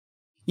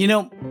You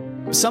know,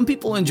 some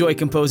people enjoy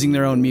composing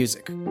their own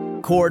music,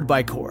 chord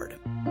by chord,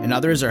 and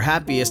others are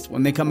happiest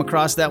when they come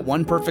across that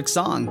one perfect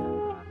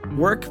song.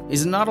 Work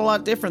is not a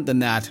lot different than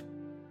that.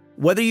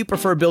 Whether you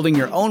prefer building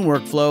your own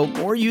workflow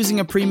or using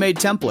a pre-made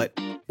template,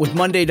 with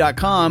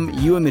Monday.com,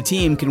 you and the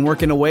team can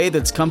work in a way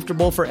that's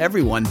comfortable for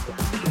everyone.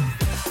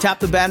 Tap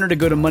the banner to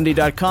go to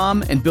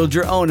Monday.com and build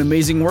your own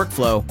amazing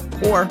workflow,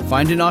 or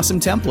find an awesome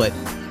template.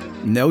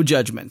 No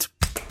judgment.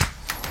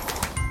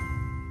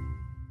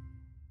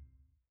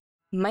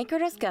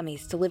 Microdose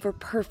gummies deliver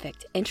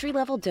perfect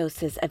entry-level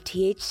doses of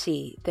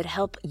THC that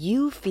help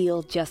you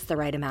feel just the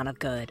right amount of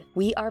good.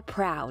 We are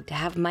proud to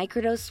have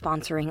Microdose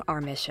sponsoring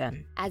our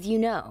mission. As you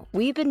know,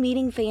 we've been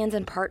meeting fans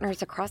and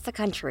partners across the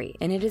country,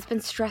 and it has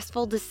been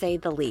stressful to say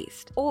the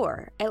least.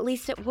 Or, at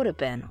least it would have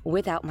been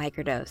without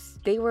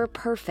Microdose. They were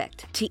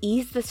perfect to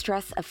ease the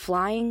stress of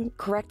flying,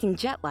 correcting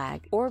jet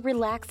lag, or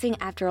relaxing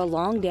after a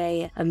long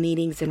day of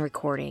meetings and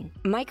recording.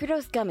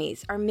 Microdose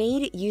gummies are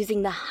made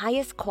using the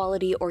highest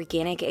quality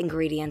organic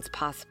ingredients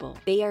possible.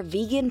 They are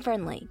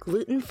vegan-friendly,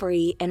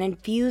 gluten-free, and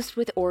infused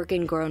with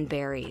Oregon-grown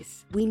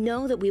berries. We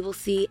know that we will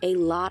see a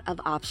lot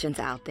of options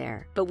out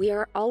there, but we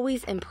are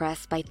always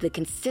impressed by the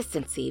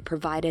consistency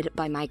provided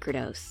by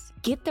Microdose.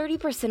 Get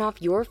 30%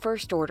 off your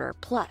first order,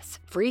 plus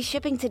free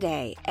shipping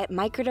today at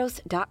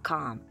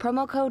microdose.com.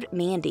 Promo code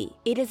MANDY.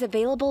 It is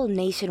available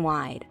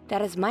nationwide.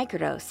 That is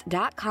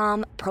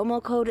microdose.com,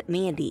 promo code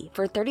MANDY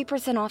for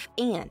 30% off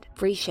and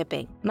free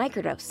shipping.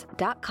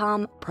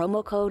 Microdose.com,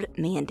 promo code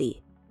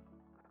MANDY.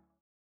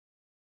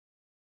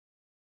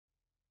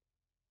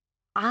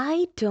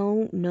 I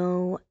don't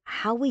know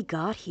how we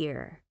got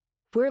here,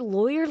 where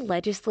lawyer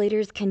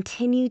legislators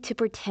continue to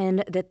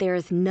pretend that there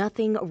is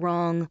nothing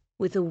wrong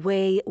with the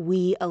way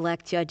we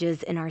elect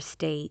judges in our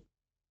state.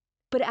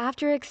 But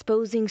after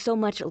exposing so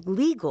much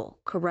legal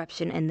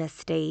corruption in this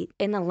state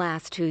in the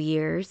last 2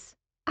 years,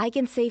 I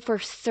can say for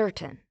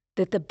certain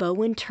that the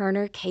Bowen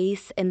Turner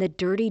case and the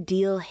dirty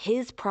deal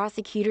his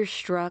prosecutor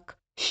struck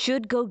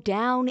should go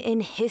down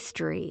in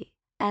history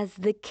as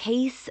the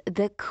case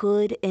that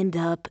could end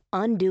up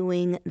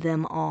undoing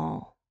them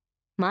all.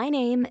 My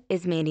name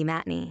is Mandy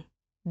Matney.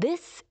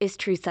 This is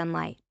True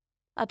Sunlight,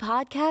 a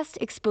podcast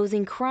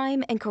exposing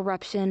crime and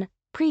corruption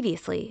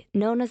previously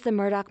known as the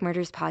Murdaugh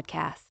Murders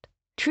Podcast.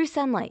 True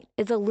Sunlight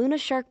is a Luna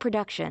Shark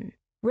production,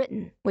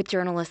 written with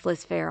journalist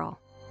Liz Farrell.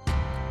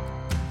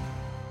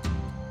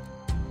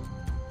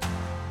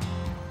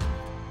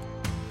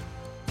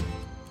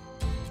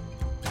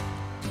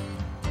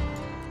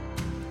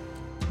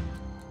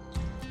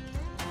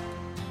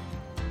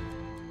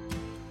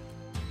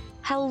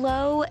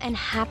 Hello and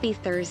happy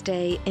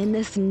Thursday in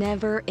this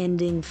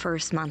never-ending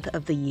first month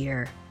of the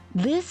year.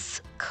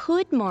 This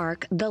could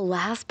mark the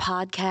last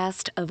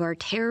podcast of our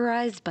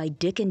Terrorized by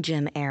Dick and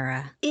Jim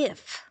era,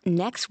 if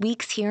next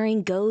week's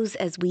hearing goes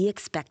as we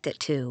expect it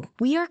to.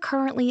 We are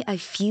currently a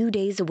few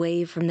days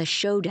away from the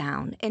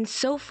showdown, and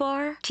so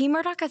far, Team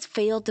Murdaugh has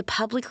failed to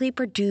publicly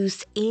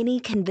produce any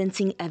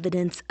convincing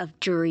evidence of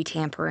jury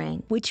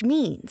tampering, which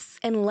means,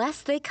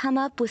 unless they come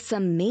up with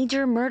some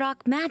major Murdaugh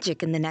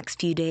magic in the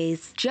next few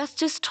days,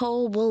 Justice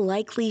Toll will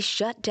likely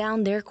shut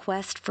down their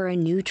quest for a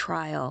new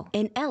trial,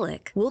 and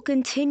Alec will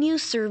continue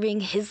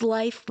serving his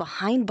life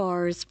behind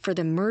bars for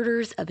the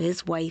murders of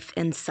his wife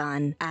and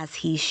son, as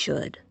he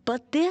should.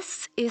 But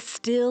this is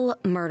still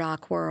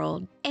Murdaugh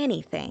world.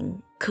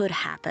 Anything could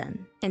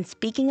happen. And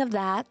speaking of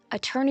that,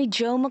 attorney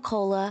Joe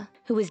McCullough,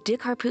 who is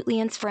Dick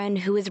Harpootlian's friend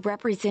who is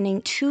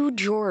representing 2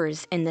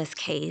 jurors in this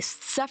case,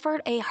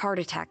 suffered a heart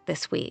attack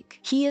this week.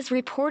 He is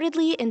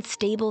reportedly in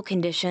stable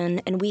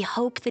condition, and we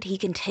hope that he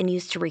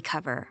continues to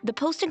recover. The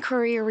Post and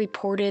Courier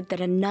reported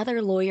that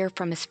another lawyer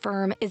from his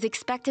firm is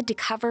expected to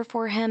cover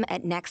for him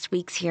at next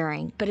week's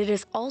hearing, but it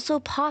is also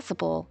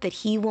possible that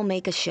he will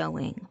make a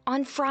showing.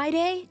 On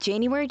Friday,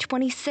 January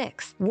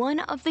 26th, one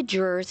of the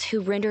jurors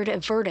who rendered a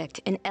verdict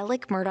in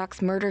Alec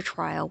Murdaugh's murder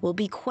trial will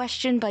be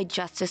questioned by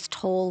Justice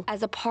Toll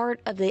as a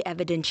part of the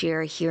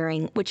evidentiary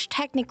hearing, which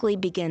technically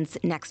begins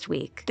next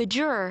week. The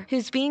juror,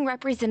 who's being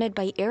represented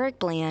by Eric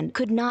Bland,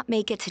 could not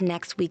make it to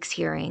next week's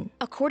hearing.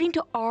 According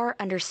to our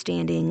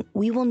understanding,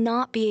 we will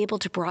not be able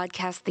to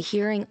broadcast the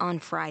hearing on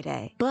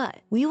Friday, but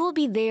we will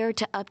be there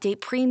to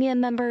update premium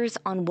members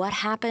on what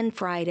happened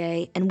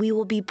Friday, and we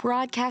will be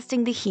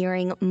broadcasting the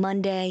hearing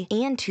Monday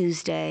and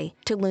Tuesday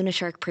to Luna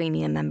Shark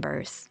premium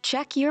members.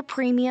 Check your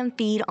premium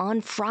feed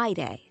on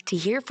Friday to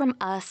hear from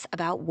us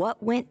about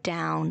what went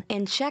down,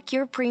 and check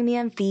your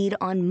premium feed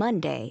on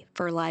Monday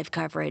for live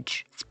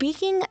coverage.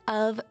 Speaking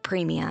of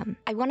premium,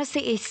 I want to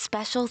say a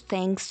special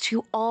thanks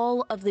to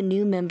all of the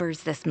new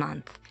members this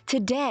month.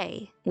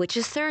 Today, which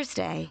is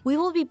Thursday, we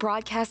will be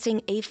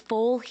broadcasting a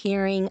full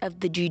hearing of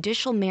the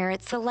Judicial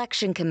Merit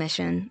Selection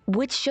Commission,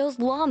 which shows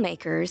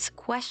lawmakers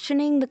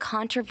questioning the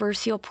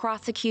controversial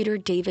prosecutor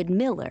David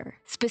Miller,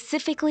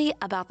 specifically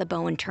about the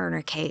Bowen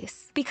Turner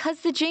case.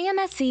 Because the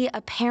JMSC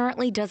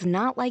apparently does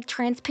not like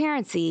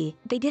transparency,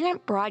 they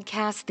didn't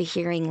broadcast the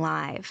hearing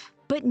live.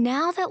 But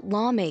now that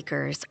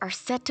lawmakers are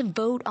set to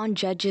vote on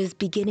judges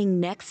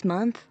beginning next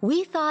month,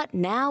 we thought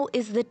now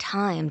is the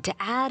time to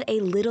add a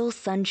little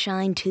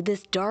sunshine to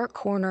this dark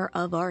corner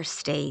of our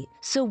state.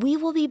 So we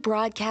will be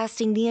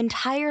broadcasting the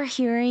entire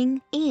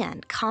hearing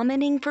and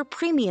commenting for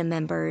premium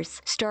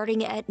members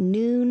starting at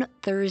noon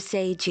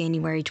Thursday,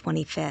 January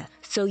 25th.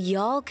 So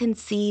y'all can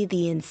see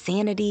the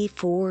insanity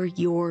for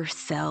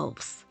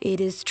yourselves.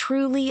 It is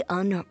truly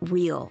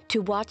unreal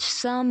to watch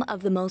some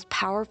of the most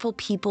powerful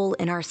people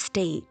in our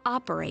state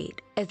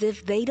operate as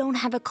if they don't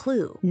have a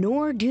clue,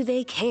 nor do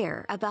they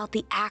care about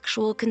the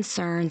actual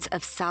concerns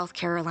of South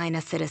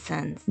Carolina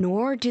citizens,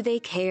 nor do they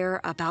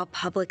care about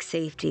public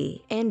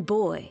safety. And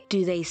boy,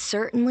 do they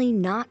certainly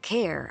not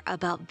care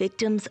about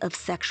victims of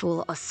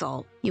sexual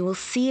assault. You will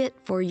see it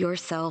for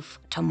yourself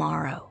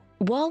tomorrow.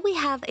 While we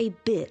have a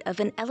bit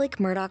of an Alec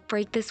Murdaugh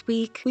break this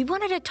week, we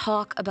wanted to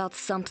talk about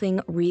something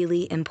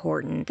really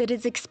important that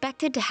is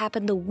expected to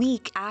happen the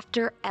week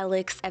after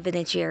Alec's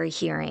evidentiary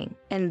hearing,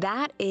 and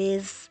that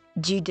is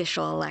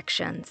judicial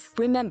elections.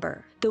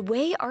 Remember, the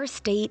way our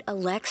state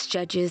elects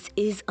judges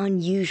is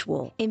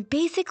unusual, and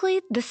basically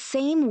the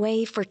same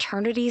way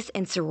fraternities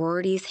and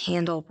sororities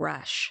handle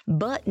rush.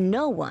 But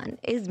no one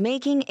is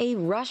making a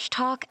rush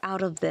talk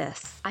out of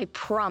this. I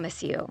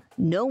promise you,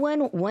 no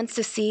one wants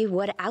to see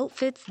what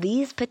outfits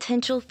these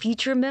potential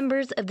future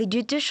members of the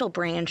judicial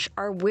branch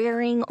are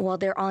wearing while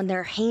they're on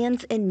their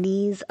hands and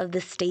knees of the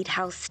State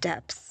House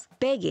steps,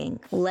 begging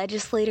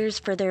legislators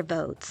for their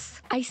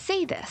votes. I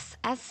say this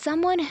as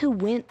someone who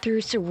went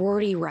through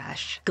sorority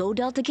rush, go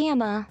Delta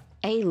Gamma,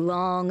 a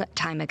long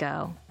time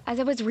ago. As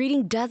I was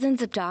reading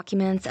dozens of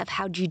documents of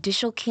how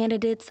judicial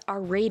candidates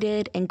are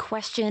rated and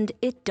questioned,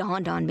 it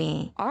dawned on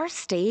me. Our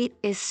state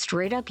is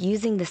straight up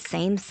using the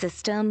same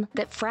system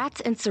that frats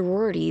and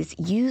sororities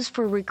use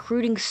for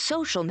recruiting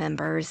social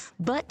members,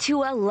 but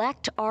to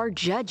elect our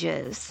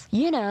judges.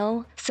 You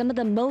know, some of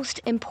the most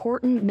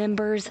important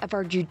members of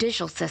our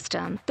judicial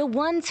system, the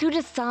ones who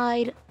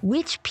decide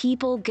which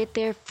people get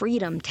their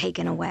freedom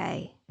taken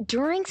away.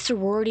 During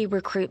sorority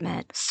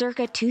recruitment,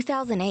 circa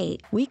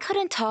 2008, we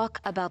couldn't talk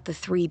about the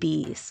 3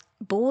 Bs,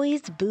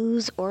 boys,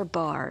 booze, or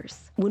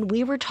bars, when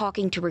we were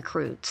talking to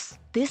recruits.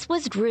 This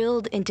was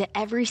drilled into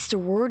every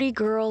sorority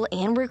girl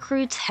and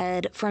recruit's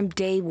head from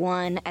day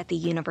one at the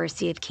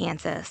University of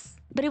Kansas.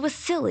 But it was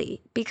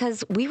silly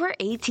because we were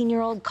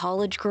 18-year-old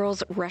college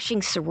girls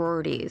rushing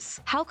sororities.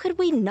 How could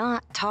we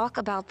not talk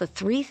about the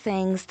 3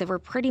 things that were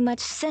pretty much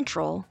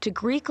central to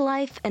Greek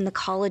life and the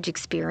college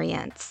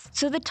experience?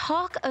 So the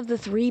talk of the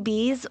 3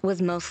 Bs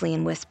was mostly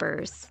in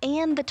whispers,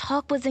 and the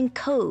talk was in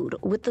code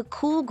with the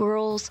cool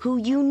girls who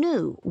you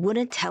knew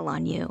wouldn't tell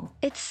on you.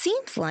 It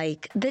seems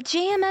like the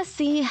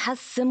JMSC has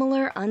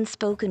similar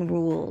unspoken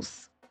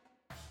rules.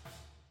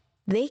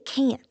 They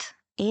can't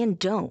and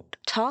don't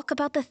talk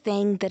about the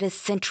thing that is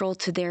central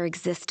to their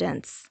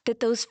existence,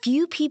 that those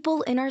few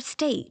people in our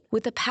state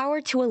with the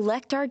power to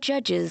elect our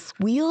judges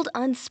wield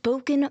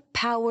unspoken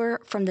power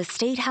from the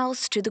State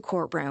House to the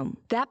courtroom.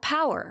 That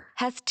power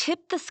has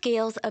tipped the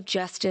scales of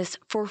justice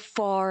for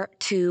far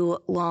too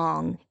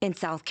long in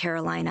South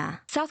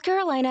Carolina. South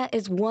Carolina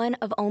is one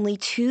of only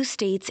 2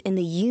 states in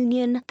the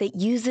union that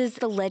uses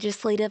the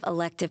legislative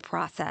elective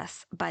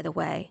process, by the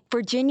way.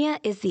 Virginia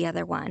is the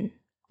other one.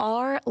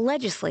 Our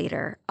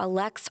legislator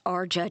elects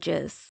our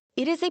judges.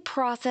 It is a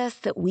process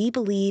that we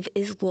believe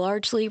is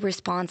largely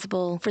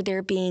responsible for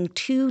there being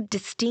 2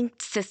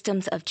 distinct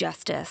systems of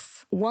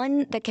justice,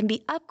 one that can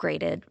be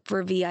upgraded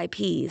for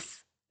VIPs.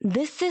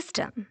 This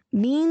system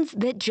means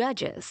that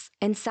judges,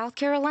 in South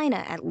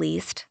Carolina at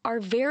least, are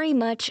very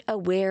much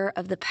aware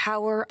of the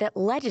power that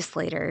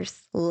legislator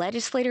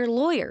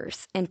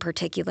lawyers in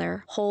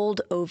particular,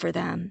 hold over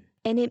them.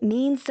 And it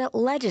means that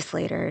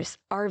legislators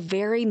are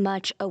very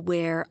much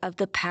aware of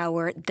the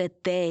power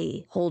that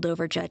they hold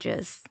over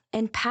judges.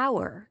 And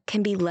power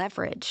can be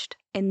leveraged,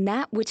 and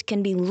that which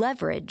can be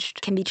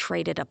leveraged can be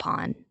traded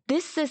upon.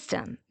 This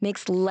system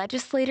makes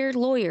legislator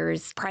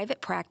lawyers'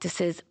 private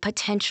practices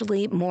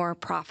potentially more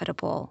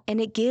profitable, and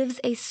it gives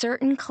a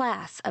certain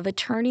class of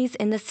attorneys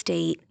in the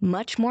state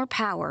much more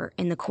power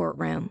in the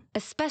courtroom,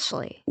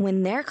 especially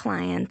when their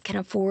client can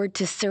afford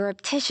to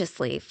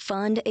surreptitiously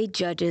fund a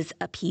judge's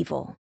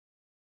upheaval.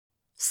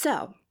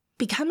 So,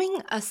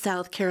 becoming a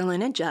South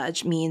Carolina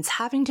judge means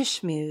having to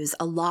schmooze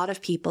a lot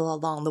of people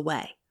along the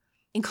way,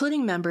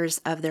 including members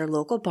of their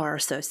local bar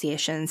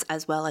associations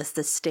as well as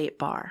the state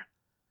bar.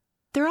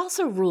 There are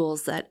also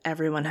rules that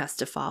everyone has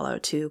to follow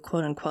to,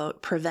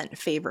 quote-unquote, prevent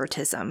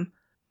favoritism.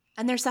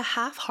 And there's a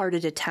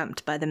half-hearted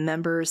attempt by the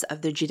members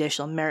of the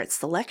Judicial Merit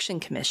Selection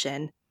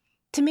Commission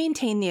to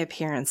maintain the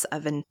appearance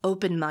of an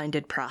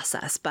open-minded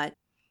process, but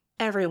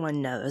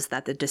everyone knows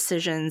that the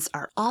decisions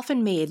are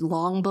often made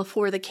long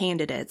before the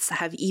candidates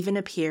have even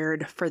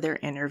appeared for their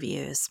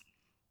interviews.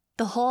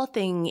 The whole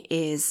thing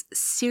is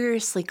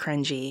seriously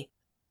cringy.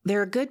 There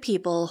are good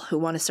people who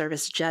want to serve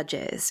as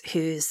judges,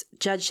 whose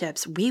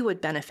judgeships we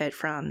would benefit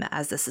from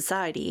as a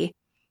society,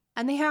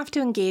 and they have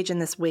to engage in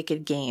this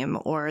wicked game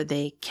or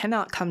they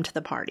cannot come to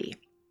the party.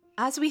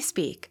 As we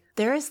speak,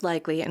 there is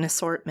likely an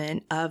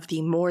assortment of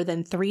the more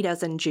than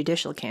 36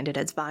 judicial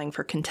candidates vying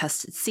for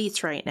contested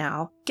seats right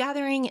now,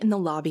 gathering in the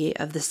lobby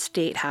of the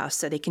State House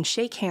so they can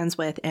shake hands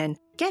with and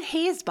get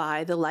hazed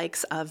by the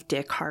likes of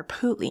Dick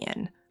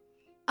Harpootlian.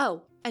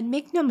 Oh, and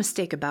make no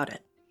mistake about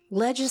it,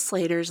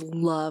 legislators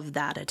love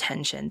that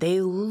attention.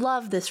 They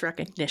love this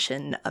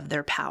recognition of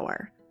their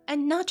power.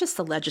 And not just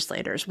the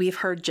legislators. We've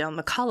heard Joe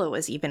McCullough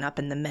was even up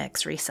in the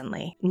mix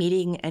recently,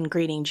 meeting and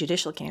greeting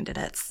judicial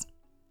candidates.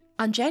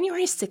 On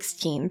January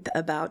 16th,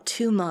 about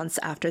 2 months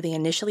after they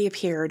initially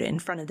appeared in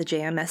front of the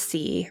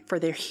JMSC for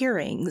their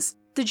hearings,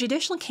 the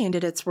judicial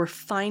candidates were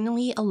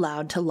finally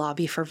allowed to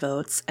lobby for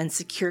votes and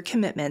secure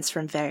commitments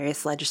from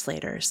various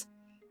legislators.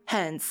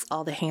 Hence,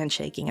 all the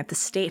handshaking at the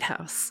State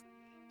House.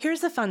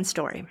 Here's a fun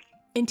story.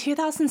 In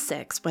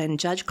 2006, when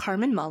Judge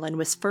Carmen Mullen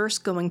was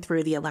first going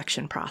through the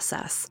election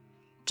process,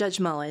 Judge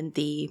Mullen,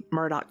 the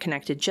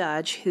Murdaugh-connected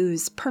judge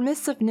whose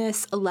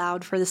permissiveness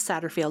allowed for the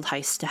Satterfield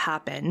heist to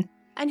happen,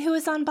 and who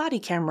was on body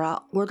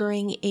camera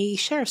ordering a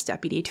sheriff's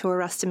deputy to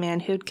arrest a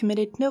man who'd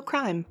committed no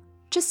crime,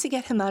 just to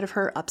get him out of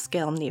her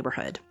upscale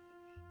neighborhood.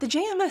 The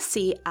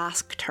JMSC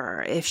asked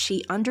her if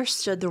she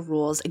understood the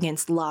rules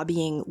against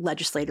lobbying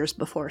legislators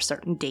before a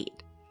certain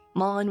date.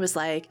 Mullen was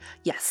like,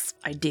 "Yes,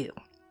 I do."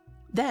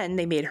 Then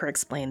they made her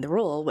explain the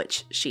rule,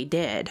 which she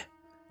did.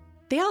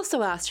 They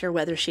also asked her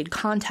whether she'd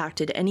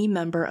contacted any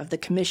member of the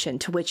commission,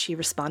 to which she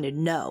responded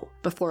no,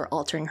 before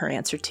altering her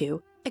answer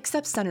to,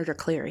 "Except Senator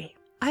Cleary.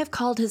 I have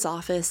called his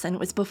office, and it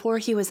was before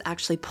he was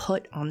actually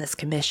put on this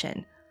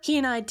commission. He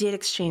and I did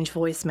exchange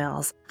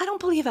voicemails. I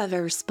don't believe I've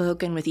ever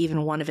spoken with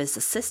even one of his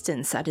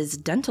assistants at his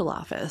dental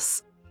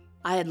office.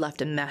 I had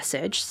left a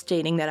message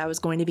stating that I was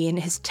going to be in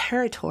his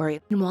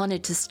territory and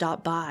wanted to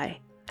stop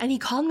by. And he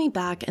called me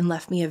back and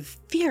left me a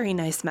very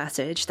nice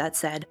message that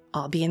said,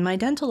 'I'll be in my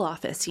dental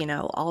office,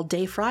 all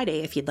day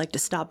Friday if you'd like to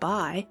stop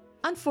by.'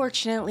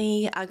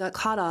 Unfortunately, I got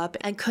caught up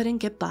and couldn't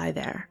get by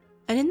there.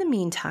 And in the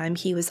meantime,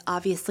 he was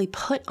obviously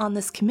put on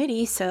this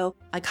committee, so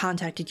I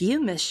contacted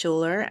you, Miss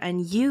Schuler,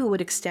 and you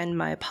would extend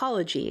my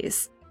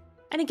apologies.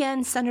 And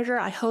again, Senator,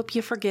 I hope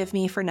you forgive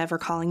me for never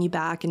calling you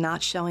back and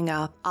not showing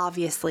up.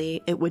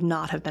 Obviously, it would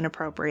not have been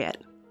appropriate.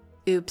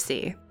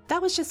 Oopsie.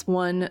 That was just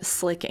one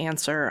slick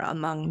answer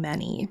among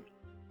many.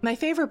 My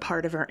favorite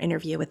part of our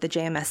interview with the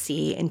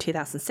JMSC in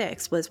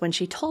 2006 was when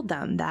she told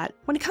them that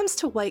when it comes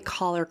to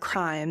white-collar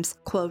crimes,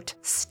 quote,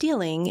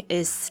 "stealing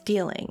is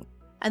stealing,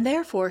 and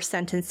therefore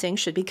sentencing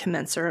should be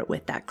commensurate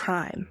with that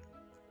crime."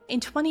 In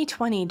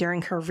 2020,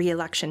 during her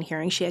re-election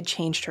hearing, she had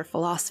changed her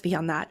philosophy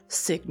on that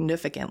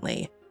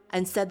significantly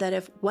and said that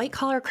if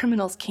white-collar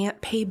criminals can't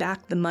pay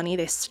back the money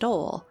they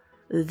stole,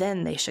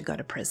 then they should go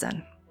to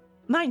prison.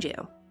 Mind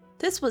you,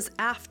 this was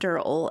after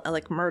old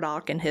Alec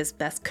Murdaugh and his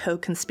best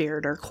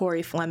co-conspirator,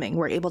 Corey Fleming,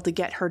 were able to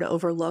get her to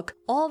overlook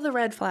all the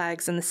red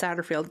flags in the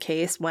Satterfield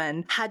case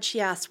when, had she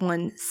asked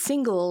one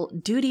single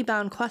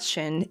duty-bound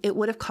question, it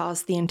would have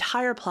caused the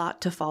entire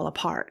plot to fall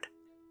apart.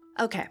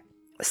 Okay,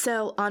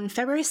 so on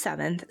February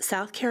 7th,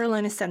 South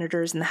Carolina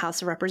senators in the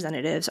House of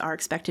Representatives are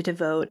expected to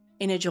vote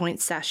in a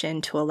joint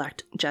session to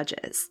elect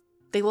judges.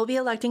 They will be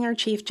electing our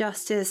Chief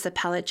Justice,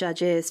 appellate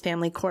judges,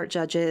 family court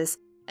judges,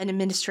 an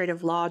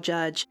administrative law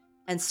judge,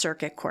 and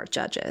circuit court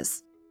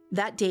judges.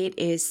 That date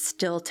is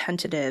still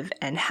tentative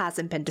and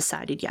hasn't been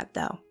decided yet,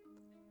 though.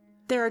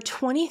 There are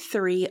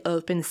 23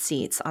 open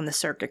seats on the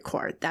circuit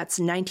court. That's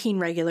 19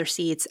 regular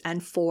seats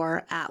and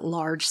 4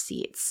 at-large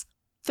seats.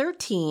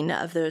 13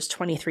 of those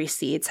 23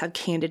 seats have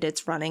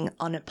candidates running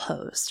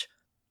unopposed.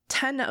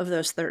 10 of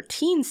those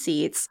 13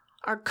 seats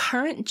are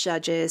current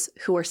judges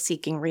who are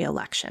seeking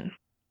re-election.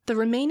 The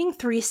remaining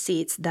 3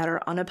 seats that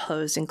are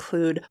unopposed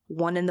include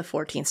one in the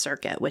 14th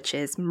Circuit, which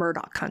is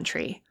Murdaugh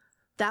country.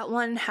 That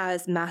one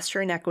has Master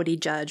and Equity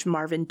Judge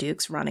Marvin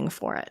Dukes running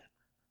for it.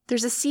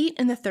 There's a seat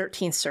in the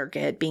 13th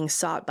Circuit being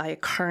sought by a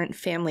current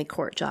family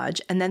court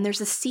judge, and then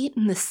there's a seat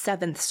in the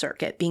 7th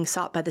Circuit being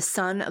sought by the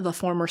son of a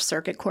former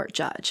circuit court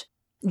judge,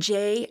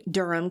 J.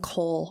 Durham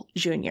Cole,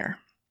 Jr.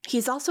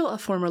 He's also a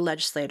former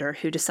legislator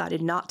who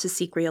decided not to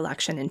seek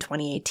re-election in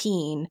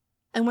 2018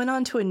 and went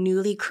on to a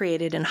newly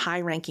created and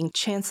high-ranking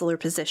chancellor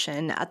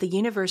position at the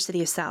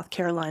University of South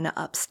Carolina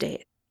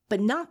upstate, but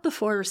not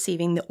before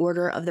receiving the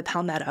Order of the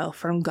Palmetto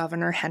from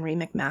Governor Henry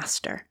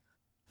McMaster.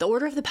 The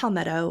Order of the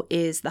Palmetto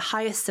is the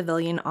highest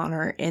civilian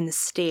honor in the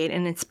state,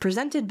 and it's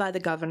presented by the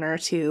governor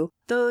to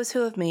those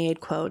who have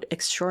made, quote,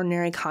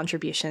 extraordinary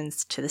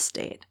contributions to the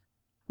state.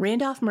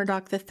 Randolph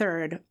Murdaugh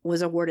III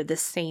was awarded the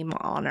same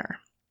honor.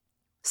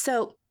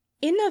 So,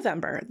 in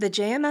November, the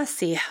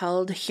JMSC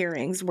held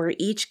hearings where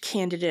each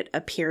candidate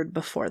appeared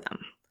before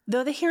them.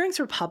 Though the hearings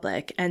were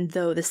public, and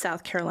though the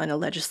South Carolina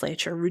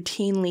legislature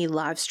routinely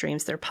live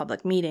streams their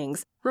public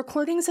meetings,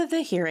 recordings of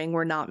the hearing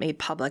were not made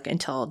public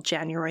until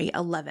January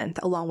 11th,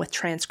 along with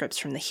transcripts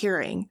from the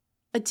hearing.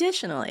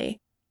 Additionally,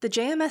 the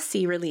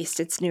JMSC released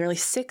its nearly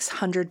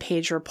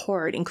 600-page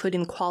report,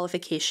 including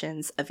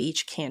qualifications of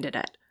each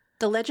candidate.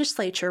 The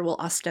legislature will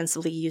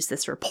ostensibly use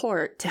this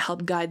report to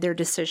help guide their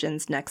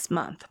decisions next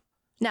month.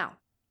 Now,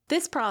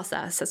 This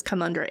process has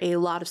come under a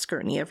lot of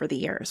scrutiny over the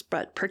years,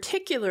 but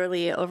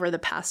particularly over the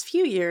past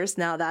few years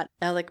now that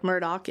Alec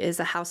Murdaugh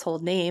is a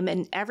household name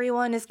and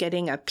everyone is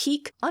getting a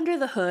peek under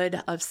the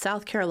hood of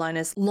South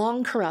Carolina's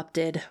long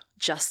corrupted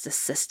justice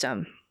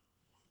system.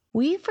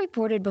 We've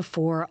reported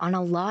before on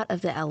a lot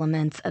of the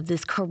elements of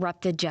this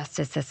corrupted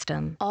justice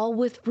system, all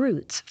with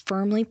roots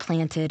firmly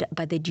planted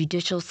by the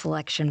judicial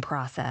selection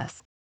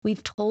process.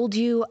 We've told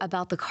you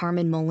about the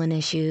Carmen Mullen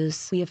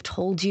issues. We have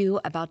told you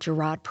about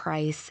Gerard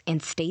Price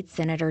and State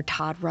Senator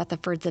Todd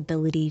Rutherford's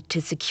ability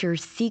to secure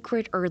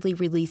secret early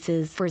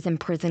releases for his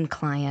imprisoned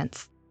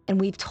clients. And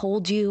we've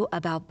told you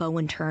about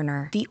Bowen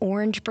Turner, the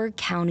Orangeburg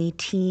County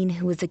teen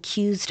who was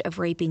accused of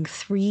raping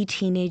 3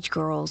 teenage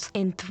girls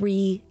in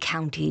 3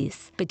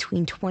 counties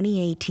between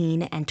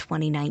 2018 and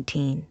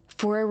 2019.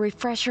 For a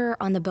refresher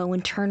on the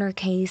Bowen Turner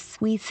case,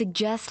 we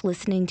suggest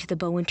listening to the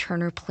Bowen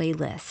Turner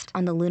playlist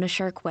on the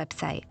Lunashark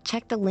website.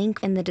 Check the link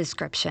in the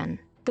description.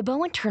 The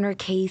Bowen Turner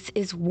case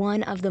is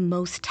one of the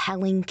most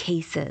telling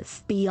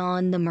cases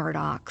beyond the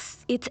Murdaughs.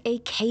 It's a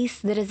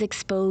case that has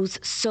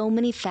exposed so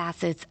many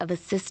facets of a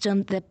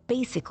system that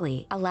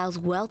basically allows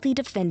wealthy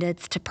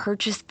defendants to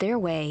purchase their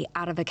way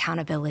out of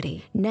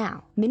accountability.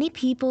 Now, many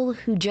people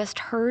who just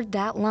heard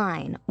that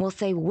line will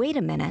say, wait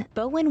a minute,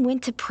 Bowen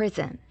went to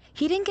prison.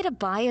 He didn't get to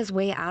buy his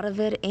way out of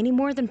it any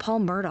more than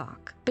Paul Murdaugh.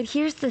 But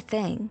here's the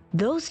thing,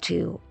 those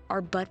two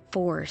are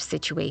but-for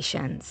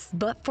situations.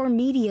 But for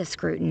media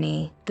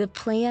scrutiny, the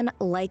plan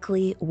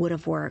likely would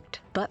have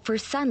worked. But for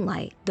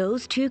sunlight,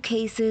 those 2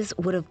 cases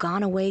would have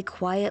gone away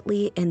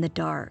quietly in the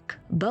dark.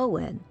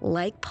 Bowen,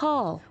 like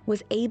Paul,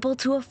 was able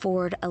to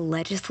afford a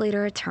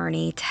legislator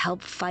attorney to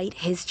help fight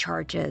his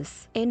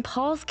charges. In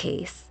Paul's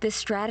case, the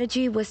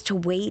strategy was to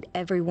wait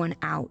everyone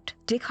out.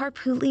 Dick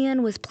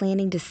Harpootlian was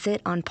planning to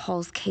sit on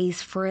Paul's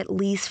case for at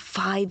least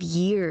 5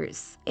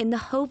 years, in the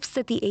hopes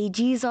that the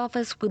AG's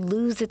office would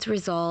lose its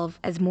resolve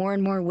as more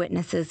and more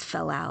witnesses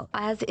fell out,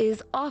 as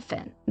is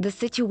often the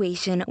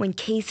situation when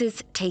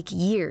cases take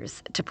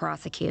years to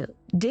prosecute.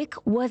 Dick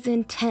was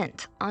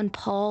intent on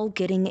Paul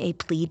getting a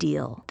plea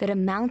deal that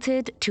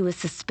amounted to a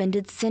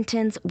suspended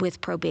sentence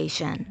with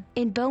probation.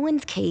 In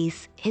Bowen's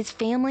case, his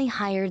family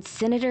hired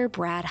Senator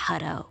Brad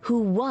Hutto, who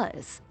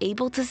was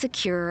able to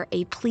secure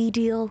a plea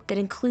deal that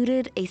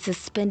included a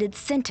suspended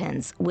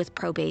sentence with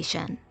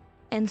probation.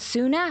 And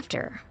soon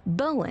after,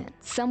 Bowen,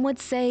 some would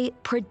say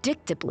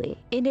predictably,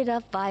 ended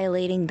up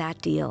violating that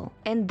deal.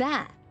 And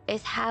that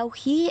is how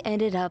he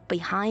ended up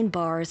behind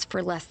bars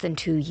for less than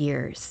 2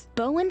 years.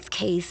 Bowen's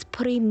case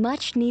put a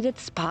much-needed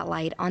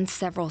spotlight on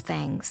several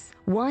things.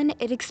 One,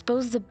 it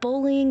exposed the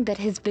bullying that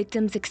his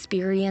victims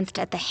experienced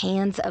at the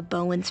hands of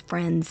Bowen's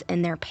friends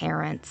and their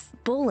parents.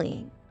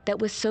 Bullying that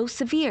was so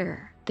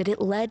severe that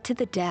it led to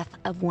the death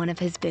of one of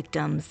his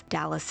victims,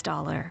 Dallas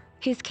Dollar.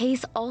 His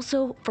case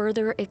also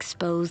further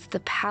exposed the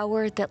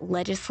power that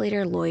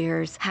legislator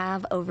lawyers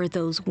have over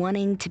those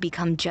wanting to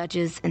become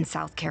judges in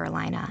South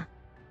Carolina.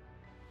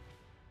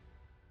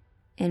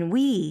 And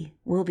we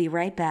will be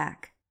right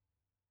back.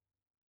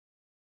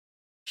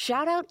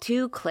 Shout out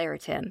to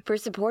Claritin for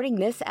supporting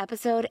this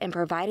episode and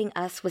providing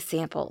us with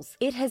samples.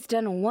 It has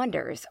done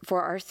wonders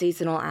for our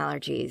seasonal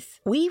allergies.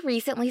 We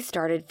recently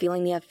started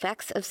feeling the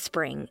effects of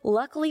spring.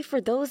 Luckily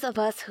for those of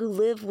us who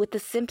live with the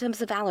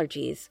symptoms of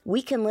allergies,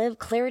 we can live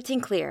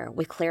Claritin Clear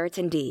with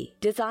Claritin D.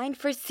 Designed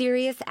for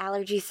serious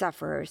allergy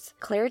sufferers,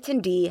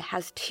 Claritin D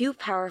has 2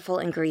 powerful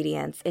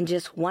ingredients in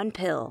just 1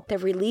 pill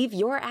that relieve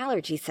your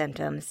allergy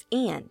symptoms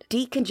and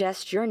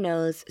decongest your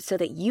nose so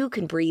that you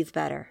can breathe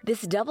better.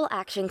 This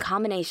double-action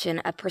combination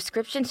of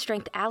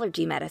prescription-strength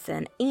allergy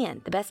medicine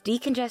and the best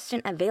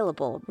decongestant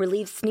available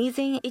relieves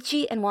sneezing,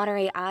 itchy and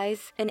watery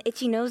eyes, an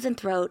itchy nose and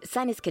throat,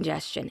 sinus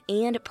congestion,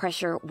 and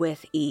pressure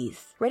with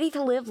ease. Ready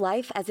to live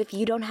life as if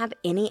you don't have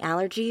any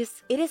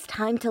allergies? It is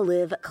time to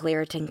live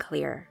Claritin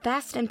Clear.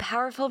 Fast and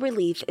powerful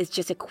relief is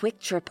just a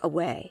quick trip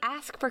away.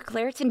 Ask for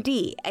Claritin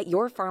D at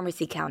your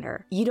pharmacy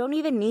counter. You don't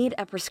even need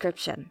a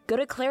prescription. Go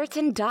to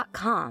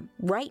Claritin.com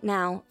right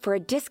now for a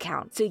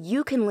discount so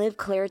you can live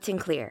Claritin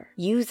Clear.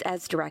 Use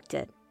as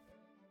directed.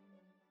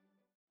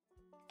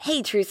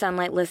 Hey, True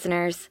Sunlight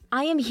listeners.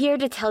 I am here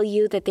to tell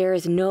you that there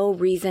is no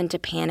reason to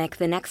panic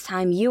the next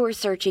time you are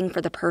searching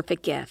for the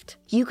perfect gift.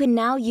 You can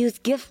now use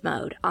gift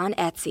mode on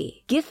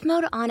Etsy. Gift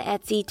mode on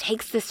Etsy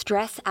takes the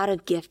stress out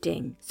of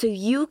gifting, so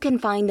you can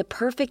find the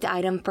perfect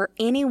item for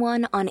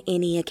anyone on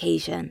any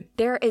occasion.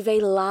 There is a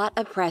lot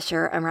of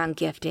pressure around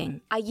gifting.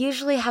 I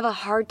usually have a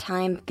hard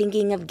time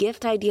thinking of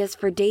gift ideas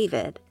for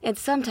David, and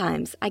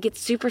sometimes I get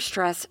super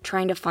stressed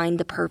trying to find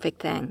the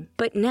perfect thing.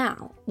 But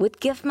now, with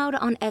gift mode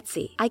on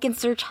Etsy, I can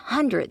search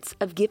hundreds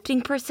of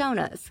gifting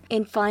personas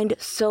and find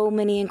so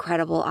many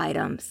incredible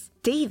items.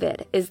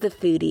 David is the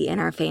foodie in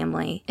our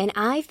family, and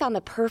I found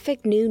the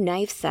perfect new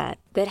knife set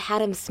that had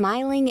him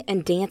smiling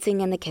and dancing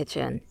in the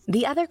kitchen.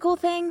 The other cool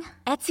thing?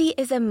 Etsy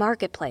is a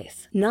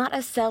marketplace, not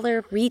a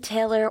seller,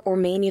 retailer, or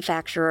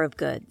manufacturer of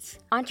goods.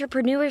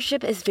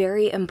 Entrepreneurship is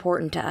very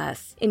important to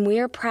us, and we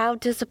are proud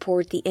to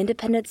support the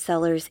independent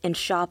sellers and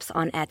shops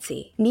on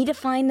Etsy. Need to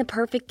find the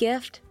perfect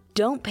gift?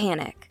 Don't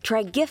panic.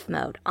 Try gift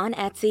mode on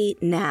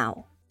Etsy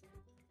now.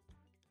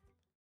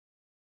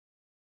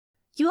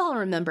 You all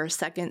remember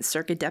Second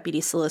Circuit Deputy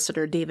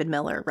Solicitor David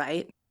Miller,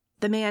 right?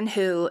 The man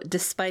who,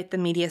 despite the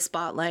media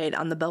spotlight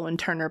on the Bowen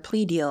Turner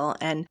plea deal,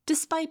 and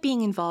despite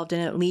being involved in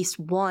at least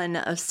one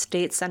of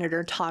State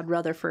Senator Todd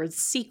Rutherford's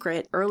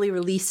secret early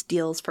release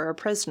deals for a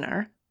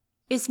prisoner,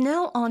 is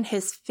now on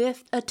his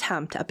 5th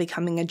attempt at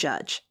becoming a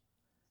judge.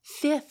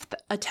 5th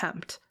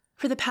attempt.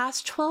 For the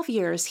past 12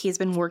 years, he has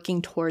been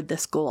working toward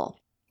this goal,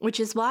 which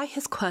is why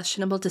his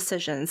questionable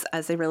decisions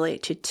as they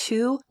relate to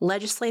 2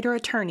 legislator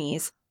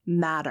attorneys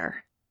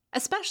matter.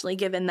 Especially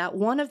given that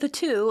one of the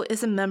 2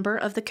 is a member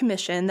of the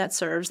commission that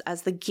serves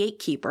as the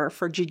gatekeeper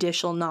for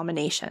judicial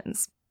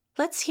nominations.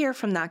 Let's hear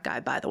from that guy,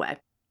 by the way.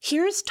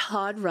 Here's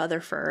Todd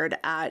Rutherford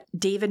at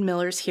David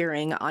Miller's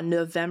hearing on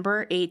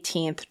November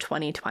 18th,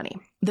 2020.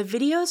 The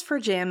videos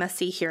for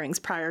JMSC hearings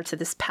prior to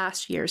this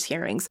past year's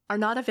hearings are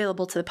not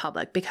available to the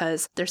public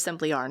because there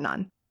simply are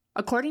none.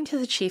 According to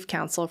the chief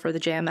counsel for the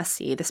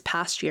JMSC, this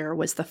past year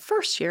was the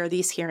first year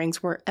these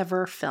hearings were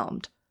ever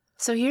filmed.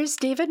 So here's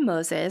David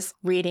Moses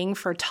reading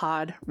for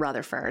Todd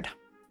Rutherford.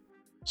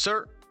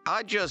 Sir,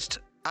 I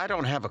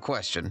don't have a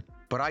question,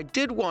 but I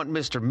did want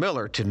Mr.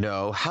 Miller to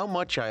know how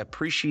much I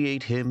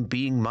appreciate him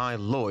being my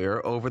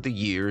lawyer over the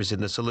years in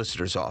the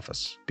solicitor's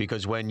office.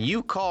 Because when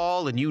you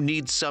call and you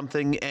need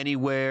something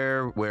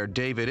anywhere where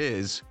David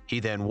is, he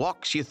then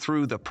walks you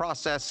through the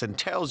process and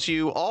tells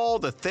you all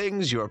the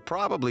things you're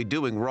probably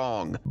doing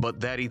wrong, but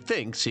that he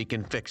thinks he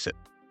can fix it.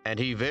 And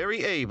he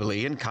very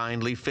ably and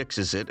kindly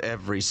fixes it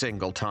every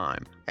single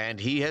time. And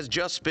he has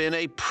just been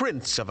a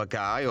prince of a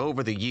guy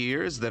over the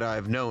years that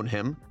I've known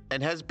him,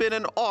 and has been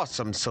an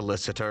awesome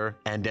solicitor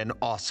and an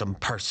awesome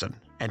person.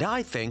 And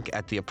I think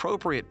at the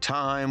appropriate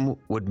time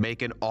would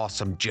make an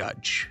awesome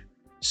judge.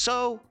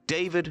 So,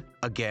 David,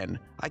 again,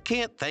 I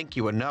can't thank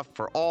you enough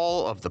for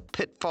all of the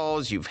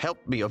pitfalls you've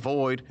helped me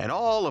avoid and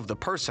all of the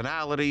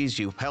personalities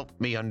you've helped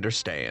me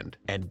understand.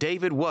 And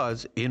David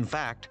was, in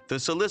fact, the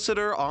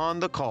solicitor on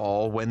the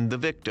call when the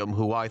victim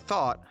who I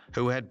thought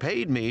who had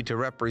paid me to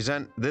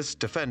represent this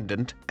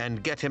defendant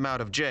and get him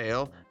out of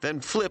jail, then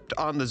flipped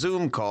on the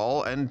Zoom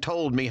call and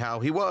told me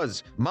how he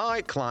was.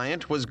 My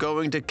client was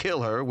going to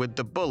kill her with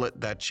the bullet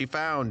that she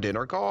found in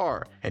her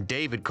car. And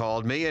David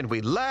called me and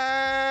we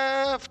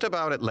laughed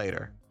about it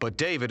later. But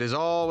David is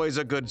always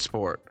a good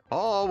sport,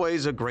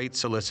 always a great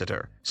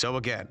solicitor. So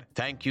again,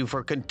 thank you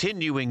for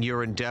continuing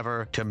your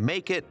endeavor to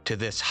make it to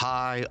this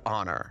high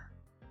honor.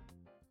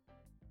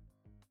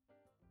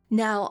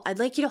 Now, I'd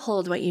like you to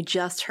hold what you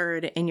just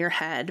heard in your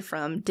head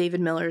from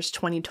David Miller's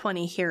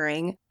 2020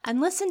 hearing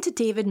and listen to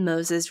David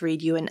Moses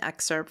read you an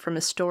excerpt from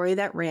a story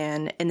that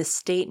ran in the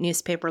state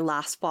newspaper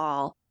last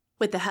fall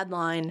with the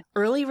headline,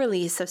 Early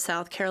Release of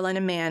South Carolina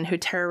Man Who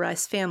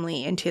Terrorized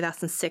Family in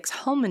 2006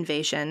 Home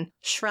Invasion,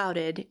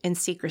 Shrouded in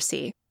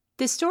Secrecy.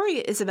 This story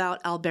is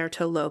about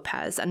Alberto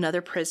Lopez,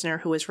 another prisoner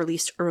who was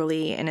released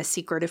early in a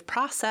secretive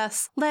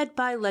process led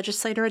by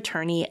legislator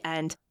attorney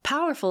and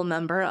powerful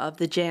member of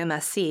the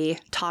JMSC,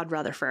 Todd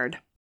Rutherford.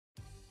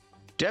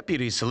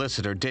 Deputy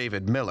Solicitor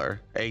David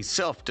Miller, a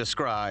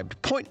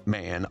self-described point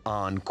man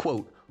on,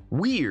 quote,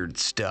 weird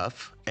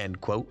stuff, end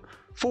quote,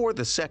 for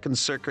the Second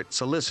Circuit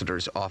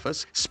Solicitor's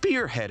Office,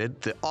 spearheaded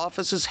the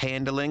office's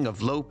handling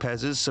of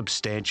Lopez's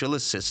substantial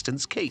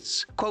assistance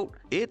case. Quote,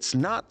 it's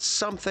not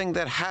something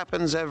that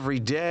happens every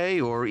day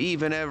or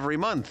even every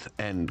month,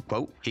 end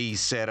quote, he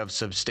said of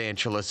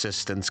substantial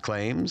assistance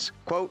claims.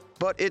 Quote,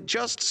 but it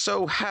just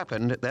so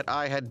happened that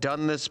I had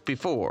done this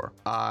before.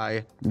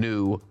 I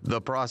knew the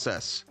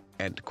process,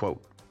 end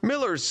quote.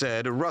 Miller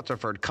said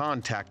Rutherford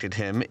contacted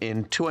him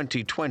in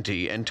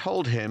 2020 and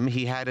told him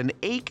he had an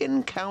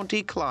Aiken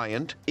County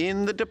client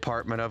in the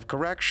Department of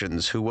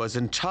Corrections who was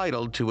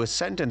entitled to a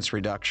sentence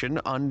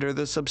reduction under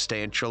the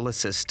substantial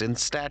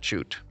assistance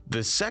statute.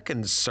 The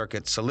Second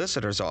Circuit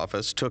Solicitor's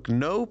Office took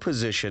no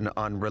position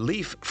on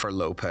relief for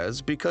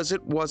Lopez because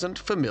it wasn't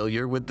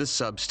familiar with the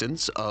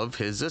substance of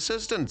his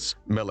assistance,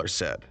 Miller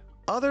said.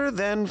 Other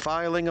than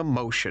filing a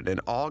motion in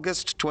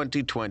August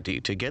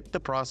 2020 to get the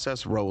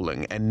process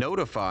rolling and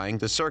notifying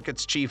the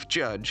circuit's chief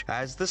judge,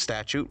 as the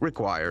statute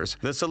requires,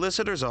 the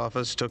solicitor's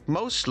office took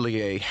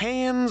mostly a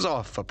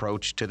hands-off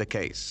approach to the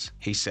case,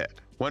 he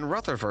said. When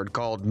Rutherford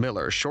called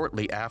Miller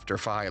shortly after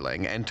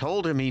filing and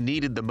told him he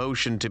needed the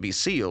motion to be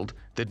sealed,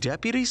 the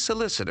deputy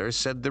solicitor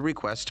said the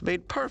request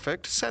made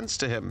perfect sense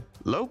to him.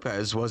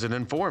 Lopez was an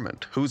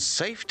informant whose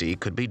safety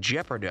could be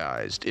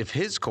jeopardized if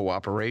his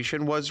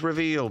cooperation was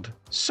revealed.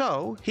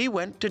 So he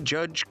went to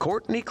Judge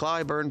Courtney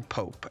Clyburn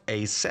Pope,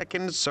 a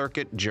Second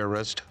Circuit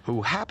jurist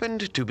who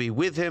happened to be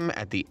with him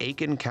at the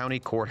Aiken County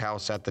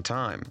Courthouse at the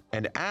time,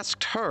 and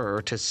asked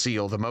her to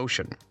seal the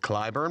motion.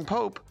 Clyburn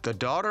Pope, the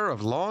daughter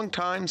of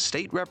longtime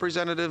State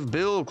Representative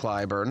Bill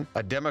Clyburn,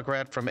 a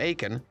Democrat from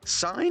Aiken,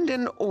 signed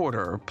an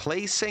order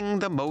placing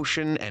the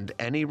motion and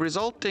any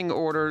resulting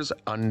orders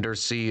under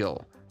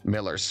seal,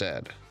 Miller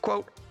said.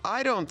 Quote,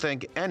 I don't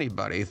think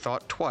anybody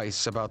thought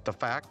twice about the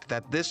fact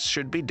that this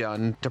should be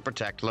done to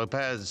protect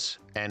Lopez,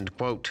 end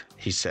quote,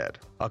 he said.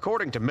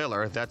 According to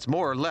Miller, that's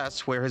more or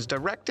less where his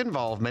direct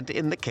involvement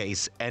in the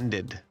case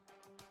ended.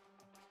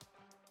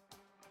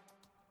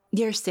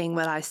 You're seeing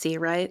what I see,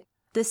 right?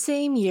 The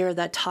same year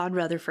that Todd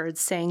Rutherford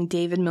sang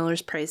David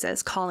Miller's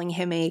praises, calling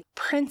him a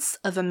prince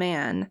of a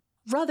man,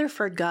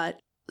 Rutherford got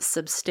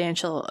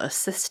substantial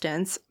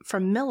assistance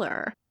from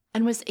Miller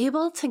and was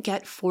able to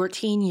get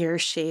 14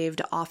 years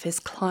shaved off his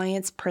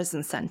client's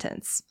prison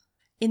sentence.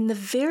 In the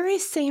very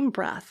same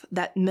breath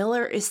that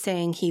Miller is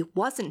saying he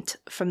wasn't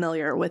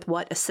familiar with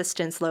what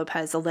assistance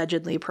Lopez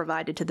allegedly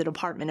provided to the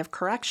Department of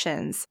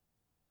Corrections,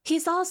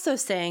 he's also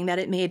saying that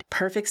it made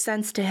perfect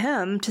sense to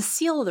him to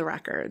seal the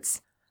records,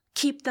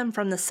 keep them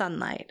from the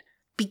sunlight,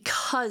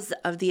 because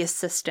of the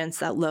assistance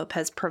that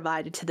Lopez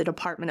provided to the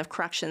Department of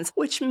Corrections,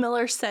 which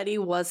Miller said he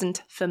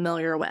wasn't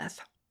familiar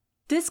with.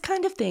 This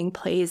kind of thing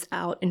plays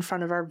out in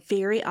front of our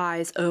very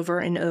eyes over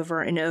and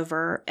over and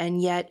over,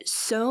 and yet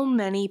so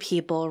many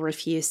people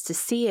refuse to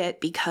see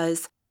it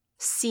because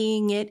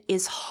seeing it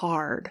is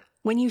hard.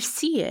 When you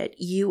see it,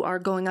 you are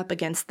going up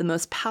against the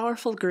most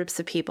powerful groups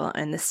of people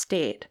in the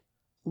state,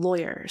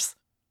 lawyers.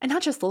 And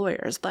not just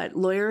lawyers, but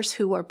lawyers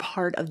who are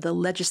part of the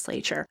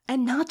legislature.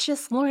 And not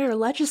just lawyer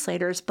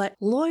legislators, but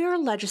lawyer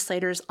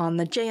legislators on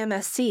the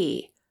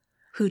JMSC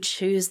who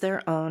choose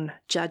their own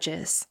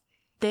judges.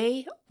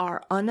 They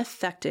are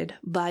unaffected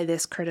by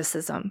this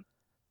criticism.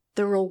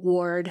 The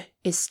reward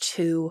is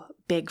too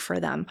big for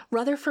them.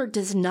 Rutherford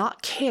does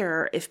not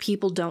care if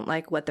people don't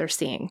like what they're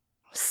seeing.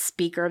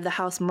 Speaker of the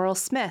House Merle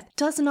Smith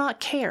does not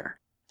care.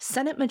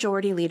 Senate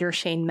Majority Leader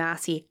Shane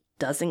Massey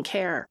doesn't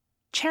care.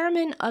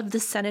 Chairman of the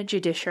Senate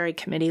Judiciary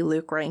Committee,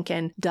 Luke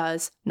Rankin,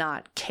 does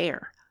not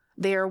care.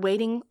 They are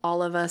waiting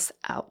all of us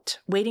out,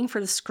 waiting for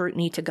the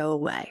scrutiny to go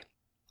away.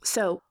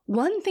 So,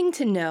 one thing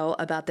to know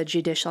about the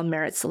judicial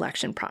merit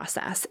selection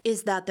process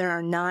is that there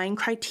are 9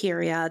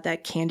 criteria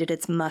that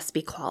candidates must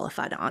be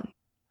qualified on.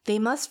 They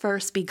must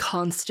first be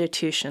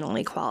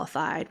constitutionally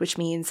qualified, which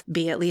means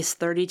be at least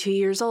 32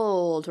 years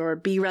old or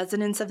be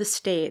residents of the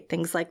state,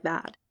 things like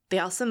that. They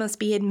also must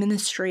be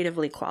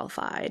administratively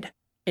qualified.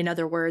 In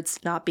other words,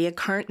 not be a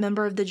current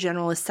member of the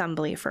General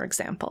Assembly, for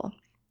example.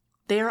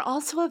 They are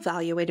also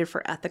evaluated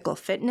for ethical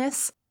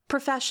fitness,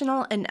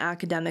 professional and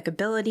academic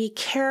ability,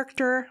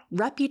 character,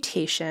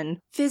 reputation,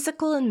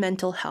 physical and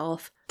mental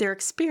health, their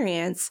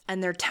experience,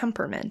 and their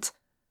temperament.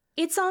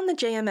 It's on the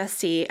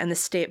JMSC and the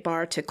State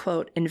Bar to,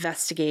 quote,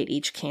 investigate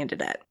each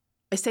candidate.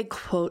 I say,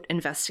 quote,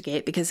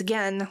 investigate because,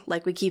 again,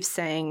 like we keep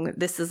saying,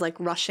 this is like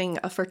rushing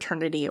a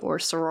fraternity or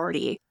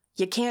sorority.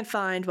 You can't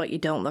find what you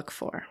don't look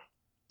for.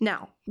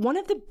 Now, one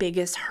of the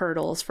biggest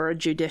hurdles for a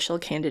judicial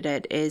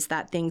candidate is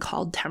that thing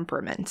called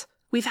temperament.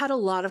 We've had a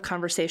lot of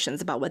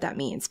conversations about what that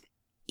means.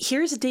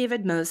 Here's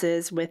David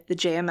Moses with the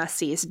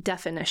JMSC's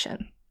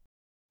definition.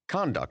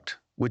 Conduct,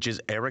 which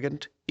is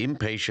arrogant,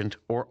 impatient,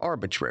 or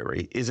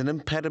arbitrary, is an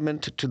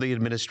impediment to the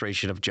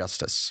administration of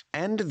justice,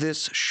 and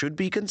this should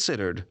be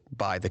considered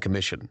by the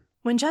Commission.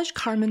 When Judge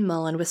Carmen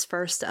Mullen was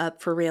first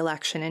up for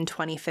re-election in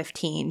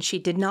 2015, she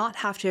did not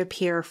have to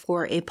appear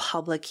for a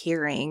public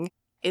hearing.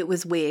 It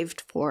was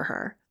waived for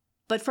her.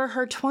 But for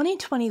her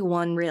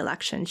 2021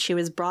 re-election, she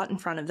was brought in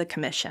front of the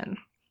Commission.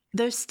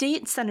 Though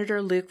State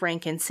Senator Luke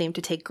Rankin seemed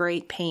to take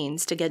great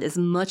pains to get as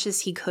much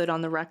as he could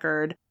on the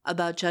record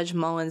about Judge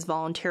Mullen's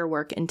volunteer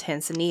work in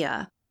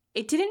Tanzania,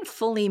 it didn't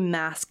fully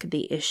mask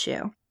the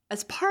issue.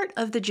 As part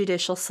of the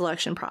judicial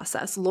selection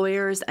process,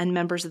 lawyers and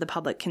members of the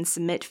public can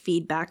submit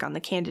feedback on the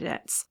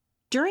candidates.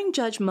 During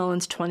Judge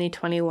Mullen's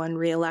 2021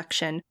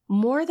 re-election,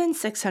 more than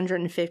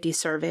 650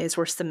 surveys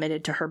were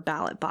submitted to her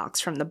ballot box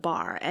from the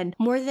bar, and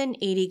more than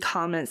 80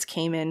 comments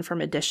came in from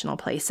additional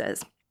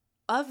places.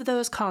 Of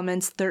those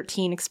comments,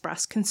 13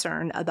 expressed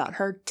concern about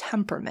her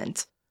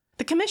temperament.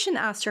 The Commission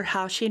asked her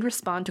how she'd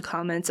respond to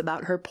comments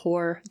about her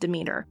poor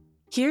demeanor.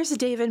 Here's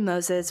David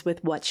Moses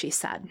with what she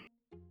said.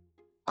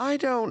 I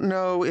don't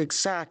know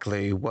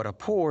exactly what a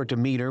poor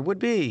demeanor would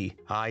be.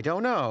 I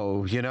don't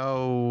know.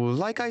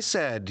 Like I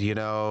said,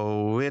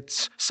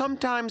 it's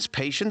sometimes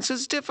patience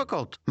is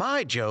difficult.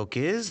 My joke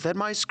is that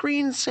my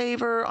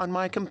screensaver on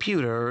my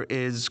computer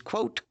is,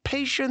 quote,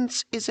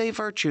 patience is a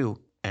virtue,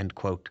 end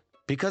quote.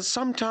 Because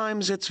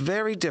sometimes it's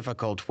very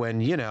difficult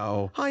when,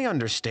 I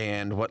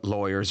understand what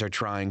lawyers are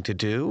trying to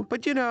do,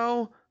 but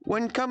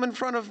when come in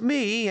front of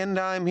me and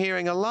I'm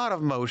hearing a lot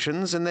of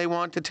motions and they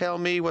want to tell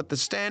me what the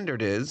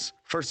standard is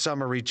for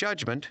summary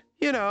judgment,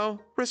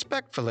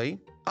 respectfully,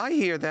 I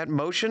hear that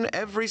motion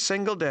every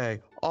single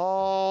day,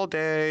 all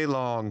day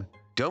long.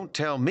 Don't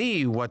tell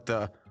me what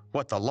the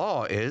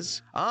law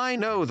is. I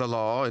know the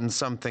law and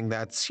something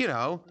that's,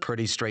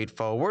 pretty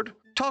straightforward.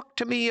 Talk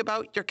to me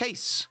about your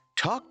case.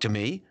 Talk to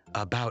me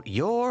about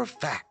your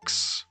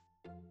facts.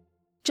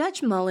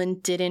 Judge Mullen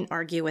didn't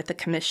argue with the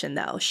Commission,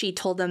 though. She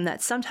told them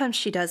that sometimes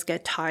she does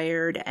get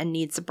tired and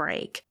needs a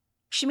break.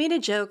 She made a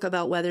joke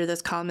about whether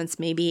those comments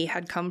maybe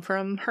had come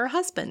from her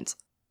husband.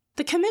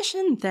 The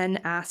Commission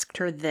then asked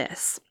her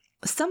this.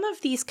 Some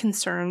of these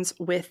concerns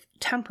with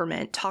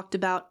temperament talked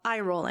about eye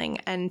rolling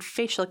and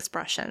facial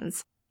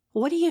expressions.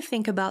 What do you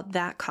think about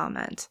that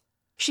comment?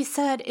 She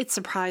said it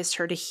surprised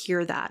her to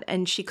hear that,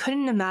 and she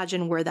couldn't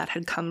imagine where that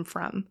had come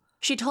from.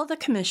 She told the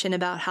commission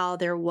about how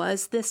there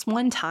was this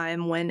one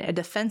time when a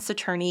defense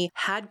attorney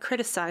had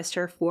criticized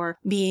her for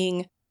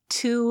being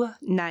too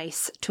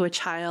nice to a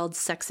child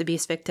sex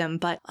abuse victim,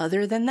 but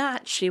other than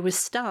that, she was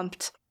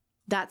stumped.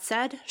 That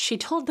said, she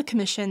told the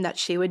commission that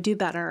she would do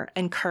better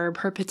and curb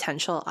her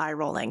potential eye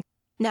rolling.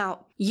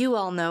 Now, you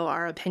all know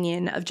our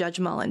opinion of Judge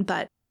Mullen,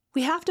 but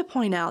we have to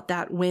point out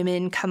that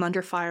women come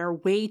under fire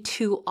way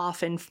too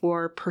often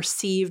for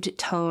perceived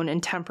tone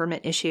and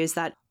temperament issues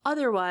that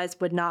otherwise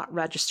would not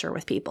register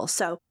with people.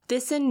 So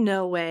this in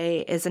no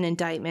way is an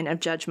indictment of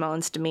Judge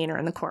Mullen's demeanor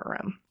in the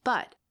courtroom.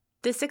 But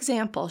this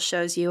example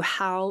shows you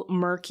how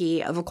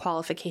murky of a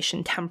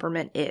qualification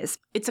temperament is.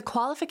 It's a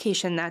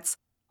qualification that's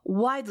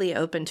widely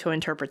open to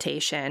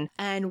interpretation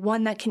and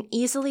one that can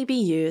easily be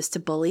used to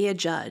bully a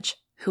judge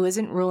who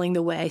isn't ruling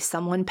the way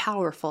someone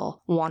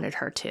powerful wanted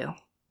her to.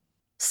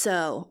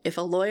 So, if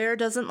a lawyer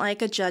doesn't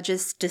like a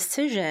judge's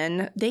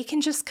decision, they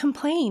can just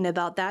complain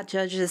about that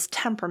judge's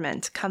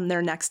temperament come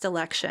their next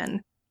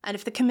election. And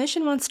if the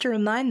commission wants to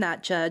remind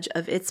that judge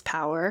of its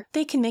power,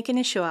 they can make an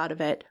issue out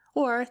of it,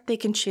 or they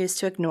can choose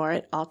to ignore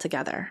it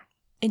altogether.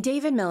 In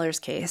David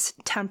Miller's case,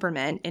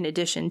 temperament, in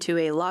addition to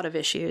a lot of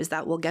issues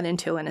that we'll get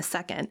into in a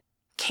second,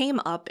 came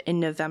up in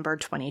November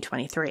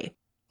 2023.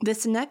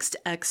 This next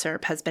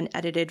excerpt has been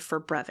edited for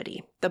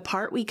brevity. The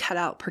part we cut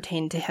out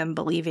pertained to him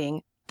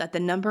believing that the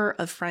number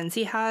of friends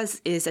he has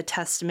is a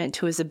testament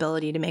to his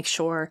ability to make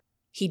sure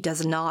he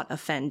does not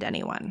offend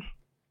anyone.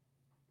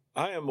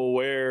 I am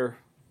aware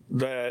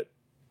that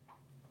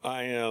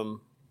I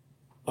am,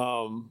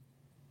 I'm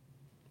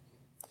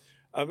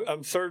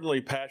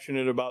certainly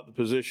passionate about the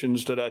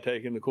positions that I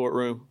take in the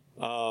courtroom.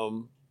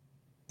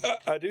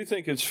 I do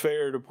think it's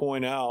fair to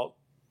point out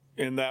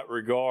in that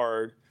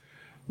regard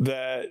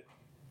that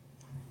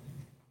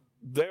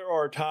there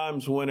are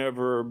times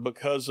whenever,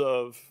 because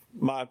of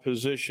my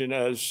position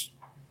as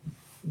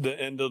the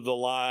end of the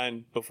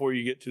line before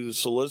you get to the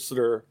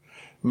solicitor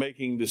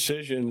making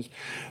decisions,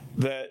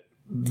 that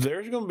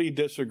there's going to be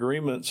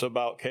disagreements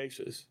about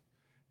cases.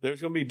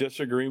 There's going to be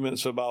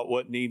disagreements about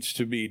what needs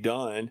to be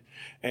done.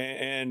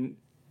 And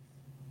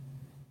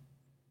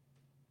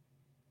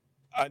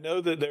I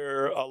know that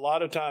there are a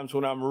lot of times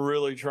when I'm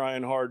really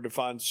trying hard to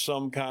find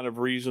some kind of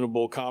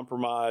reasonable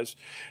compromise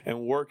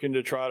and working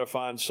to try to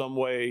find some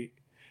way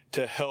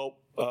to help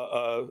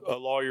a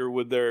lawyer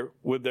with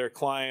their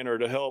client, or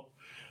to help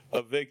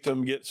a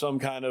victim get some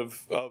kind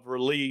of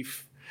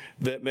relief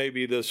that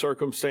maybe the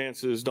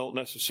circumstances don't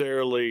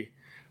necessarily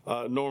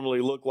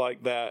normally look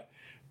like that.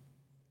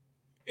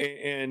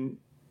 And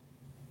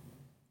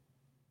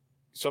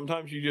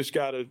sometimes you just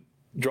got to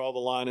draw the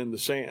line in the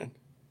sand,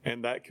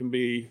 and that can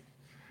be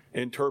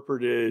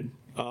interpreted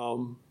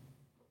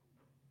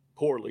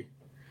poorly.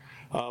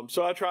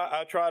 So I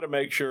try to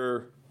make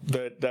sure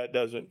that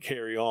doesn't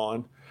carry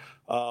on.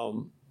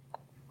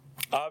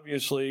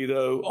 Obviously,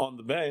 though, on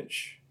the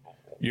bench,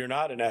 you're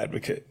not an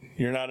advocate.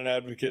 You're not an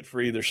advocate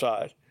for either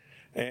side.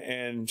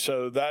 And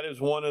so that is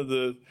one of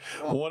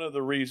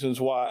the reasons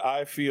why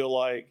I feel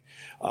like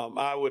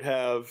I would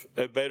have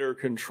a better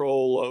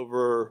control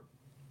over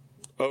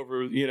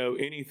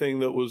anything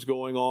that was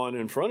going on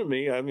in front of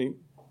me. I mean,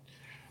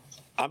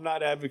 I'm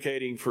not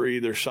advocating for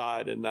either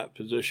side in that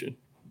position,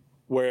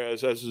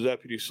 whereas as a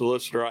deputy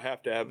solicitor, I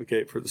have to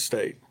advocate for the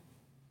state.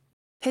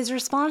 His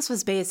response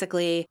was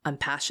basically, I'm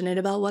passionate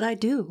about what I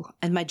do,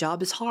 and my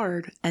job is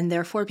hard, and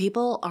therefore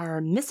people are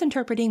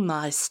misinterpreting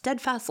my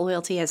steadfast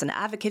loyalty as an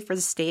advocate for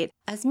the state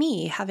as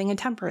me having a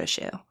temper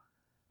issue.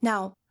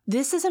 Now,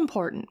 this is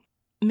important.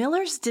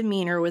 Miller's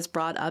demeanor was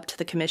brought up to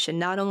the commission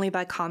not only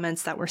by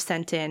comments that were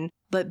sent in,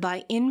 but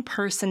by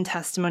in-person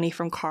testimony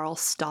from Carl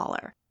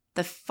Stoller,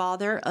 the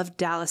father of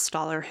Dallas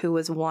Stoller, who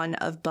was one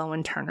of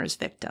Bowen Turner's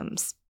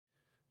victims.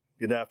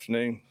 Good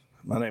afternoon.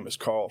 My name is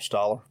Carl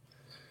Stoller.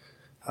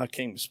 I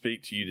came to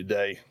speak to you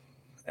today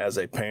as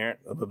a parent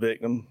of a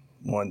victim,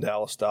 one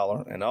Dallas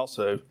Stoller, and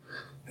also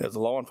as a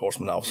law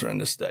enforcement officer in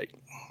this state.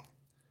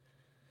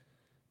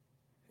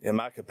 In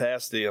my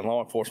capacity in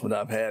law enforcement,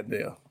 I've had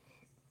the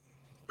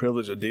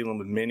privilege of dealing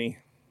with many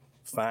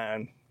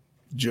fine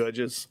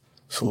judges,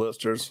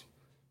 solicitors,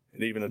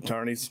 and even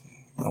attorneys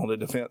on the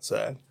defense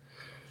side.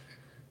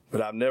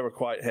 But I've never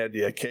quite had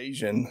the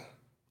occasion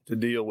to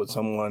deal with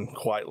someone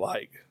quite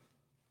like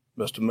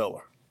Mr.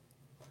 Miller.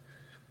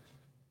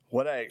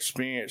 What I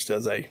experienced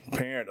as a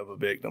parent of a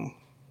victim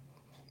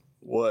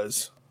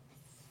was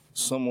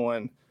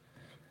someone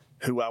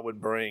who I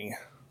would bring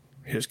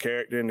his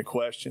character into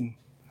question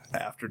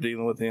after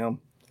dealing with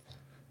him,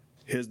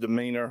 his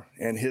demeanor,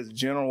 and his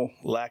general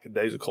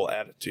lackadaisical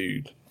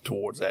attitude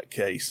towards that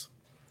case.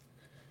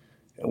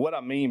 And what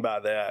I mean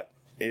by that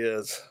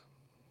is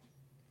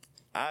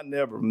I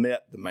never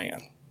met the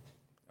man,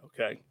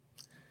 okay?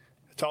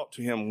 I talked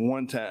to him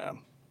one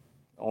time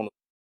on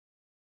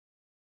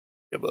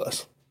the of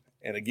us.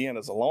 And again,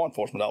 as a law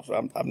enforcement officer,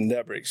 I've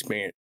never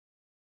experienced.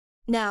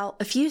 Now,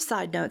 a few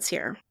side notes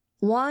here.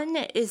 One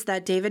is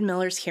that David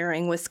Miller's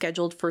hearing was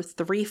scheduled for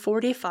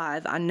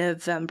 3:45 on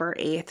November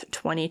 8th,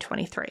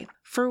 2023.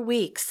 For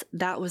weeks,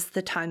 that was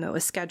the time it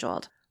was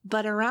scheduled.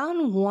 But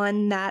around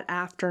 1 that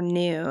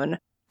afternoon,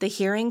 the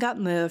hearing got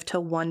moved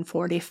to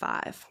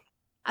 1:45.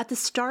 At the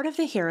start of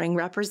the hearing,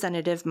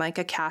 Representative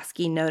Micah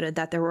Caskey noted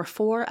that there were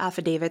 4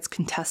 affidavits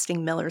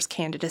contesting Miller's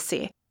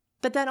candidacy,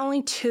 but that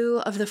only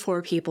 2 of the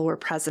 4 people were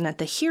present at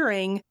the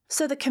hearing,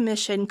 so the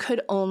commission could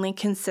only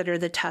consider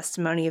the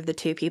testimony of the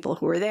 2 people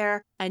who were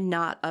there and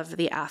not of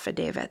the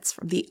affidavits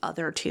from the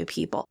other 2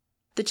 people.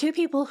 The 2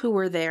 people who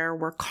were there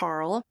were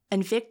Carl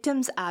and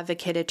victims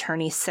advocate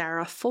attorney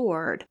Sarah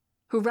Ford,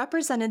 who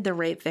represented the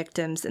rape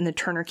victims in the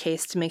Turner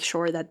case to make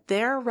sure that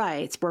their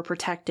rights were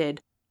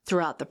protected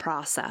throughout the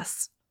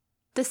process.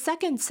 The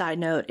second side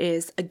note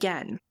is,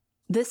 again,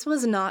 this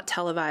was not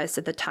televised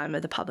at the time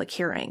of the public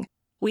hearing.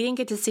 We didn't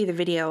get to see the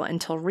video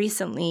until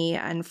recently,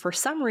 and for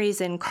some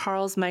reason,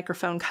 Carl's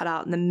microphone cut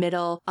out in the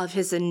middle of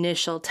his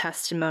initial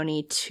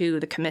testimony to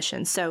the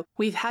commission. So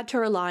we've had to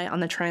rely on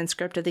the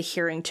transcript of the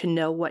hearing to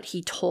know what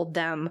he told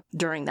them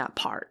during that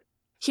part.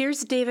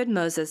 Here's David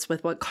Moses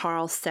with what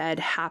Carl said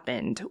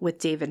happened with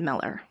David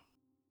Miller.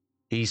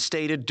 He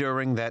stated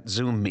during that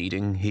Zoom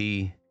meeting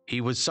he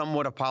was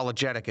somewhat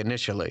apologetic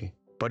initially.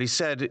 But he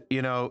said,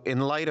 in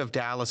light of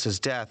Dallas's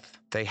death,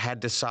 they had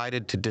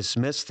decided to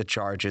dismiss the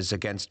charges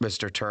against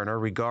Mr. Turner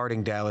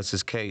regarding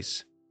Dallas's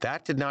case.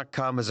 That did not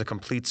come as a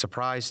complete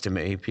surprise to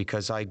me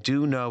because I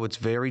do know it's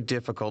very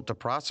difficult to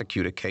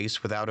prosecute a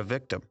case without a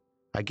victim.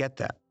 I get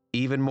that.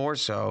 Even more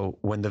so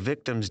when the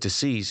victim's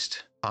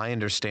deceased. I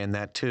understand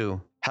that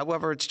too.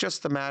 However, it's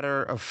just the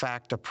matter of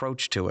fact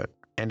approach to it.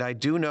 And I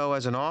do know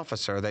as an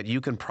officer that you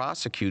can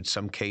prosecute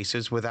some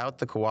cases without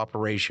the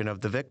cooperation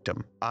of the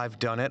victim. I've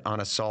done it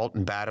on assault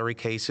and battery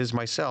cases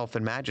myself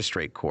in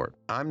magistrate court.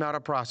 I'm not a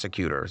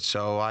prosecutor,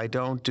 so I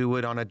don't do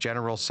it on a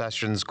general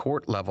sessions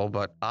court level,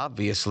 but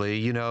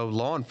obviously,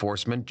 law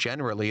enforcement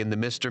generally in the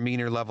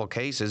misdemeanor level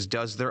cases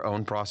does their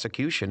own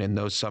prosecution in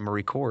those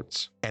summary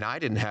courts. And I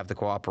didn't have the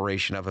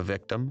cooperation of a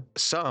victim.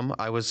 Some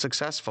I was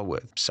successful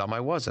with, some I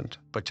wasn't.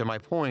 But to my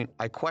point,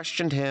 I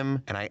questioned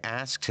him and I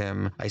asked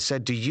him, I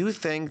said, do you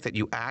think that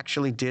you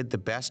actually did the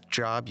best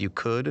job you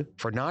could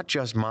for not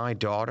just my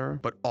daughter,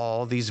 but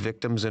all these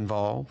victims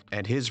involved?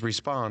 And his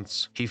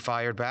response, he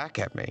fired back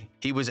at me.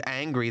 He was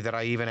angry that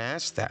I even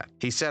asked that.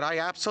 He said, I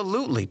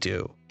absolutely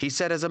do. He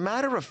said, as a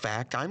matter of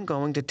fact, I'm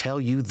going to tell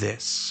you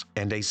this.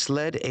 And a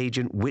SLED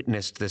agent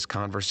witnessed this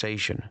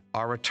conversation.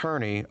 Our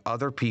attorney,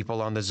 other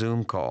people on the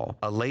Zoom call,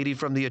 a lady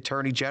from the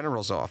Attorney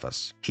General's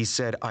office. He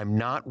said, I'm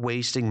not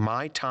wasting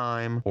my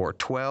time or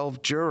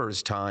 12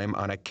 jurors' time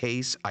on a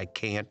case I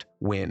can't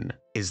win.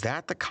 Is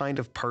that the kind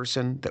of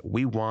person that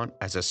we want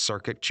as a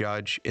circuit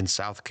judge in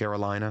South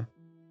Carolina?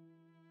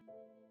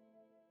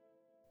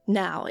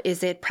 Now,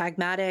 is it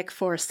pragmatic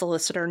for a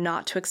solicitor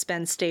not to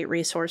expend state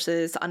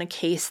resources on a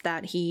case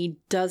that he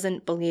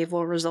doesn't believe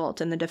will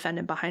result in the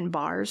defendant behind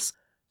bars?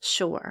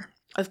 Sure.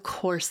 Of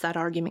course, that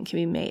argument can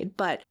be made.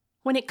 But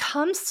when it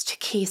comes to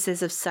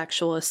cases of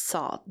sexual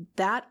assault,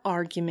 that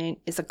argument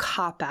is a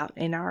cop-out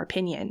in our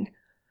opinion.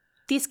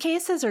 These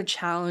cases are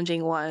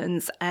challenging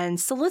ones, and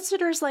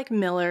solicitors like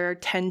Miller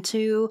tend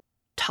to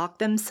talk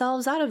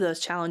themselves out of those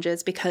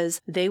challenges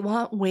because they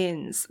want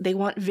wins. They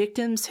want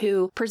victims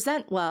who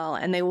present well,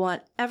 and they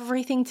want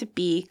everything to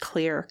be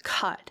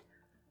clear-cut.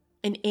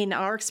 And in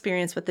our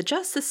experience with the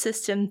justice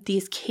system,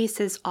 these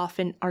cases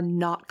often are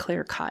not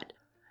clear-cut.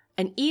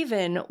 And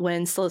even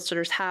when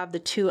solicitors have the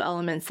 2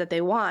 elements that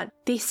they want,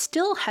 they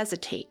still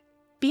hesitate.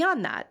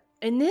 Beyond that,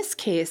 in this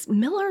case,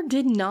 Miller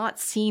did not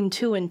seem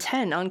too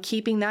intent on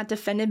keeping that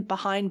defendant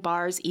behind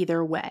bars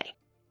either way.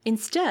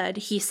 Instead,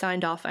 he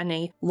signed off on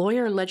a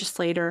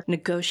lawyer-legislator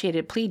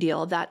negotiated plea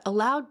deal that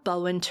allowed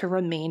Bowen to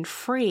remain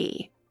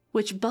free,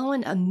 which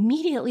Bowen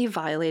immediately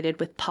violated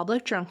with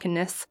public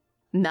drunkenness,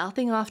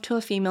 mouthing off to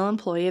a female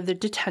employee of the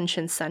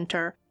detention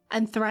center,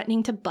 and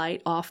threatening to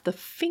bite off the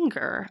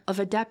finger of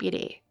a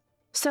deputy.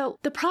 So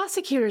the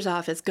prosecutor's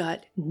office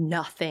got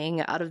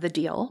nothing out of the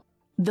deal.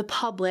 The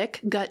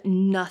public got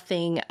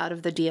nothing out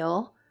of the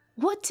deal.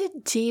 What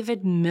did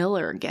David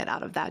Miller get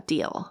out of that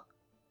deal?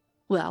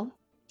 Well,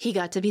 he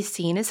got to be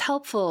seen as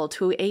helpful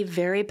to a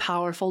very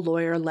powerful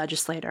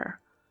lawyer-legislator.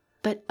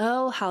 But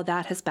oh, how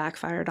that has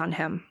backfired on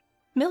him.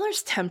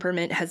 Miller's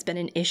temperament has been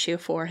an issue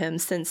for him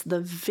since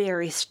the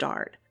very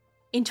start.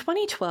 In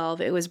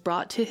 2012, it was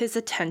brought to his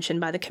attention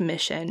by the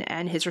commission,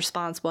 and his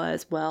response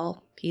was,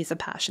 well, he's a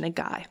passionate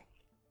guy.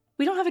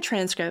 We don't have a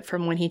transcript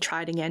from when he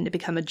tried again to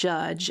become a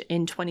judge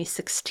in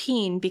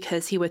 2016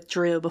 because he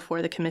withdrew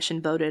before the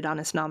commission voted on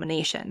his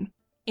nomination.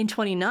 In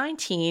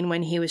 2019,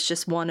 when he was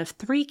just one of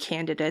 3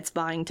 candidates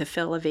vying to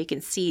fill a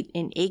vacant seat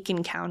in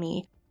Aiken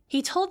County,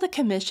 he told the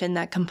commission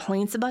that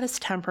complaints about his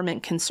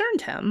temperament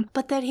concerned him,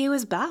 but that he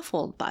was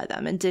baffled by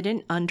them and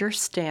didn't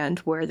understand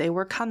where they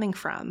were coming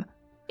from.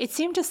 It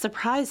seemed to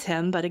surprise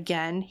him, but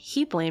again,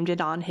 he blamed it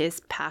on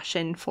his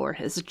passion for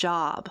his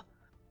job.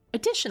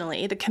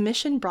 Additionally, the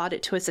commission brought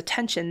it to his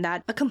attention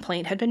that a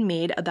complaint had been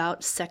made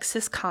about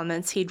sexist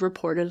comments he'd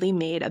reportedly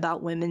made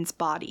about women's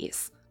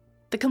bodies.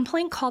 The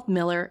complaint called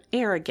Miller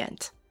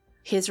arrogant.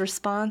 His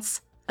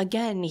response?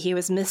 Again, he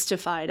was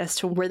mystified as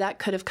to where that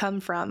could have come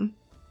from.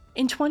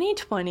 In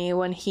 2020,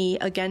 when he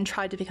again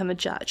tried to become a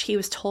judge, he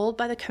was told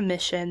by the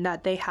commission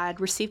that they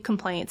had received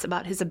complaints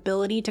about his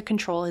ability to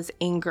control his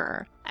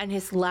anger and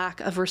his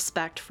lack of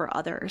respect for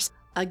others.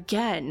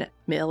 Again,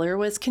 Miller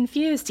was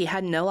confused. He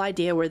had no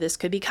idea where this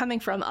could be coming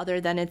from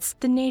other than it's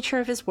the nature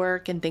of his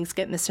work and things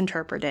get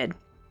misinterpreted.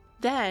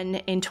 Then,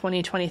 in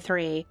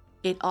 2023,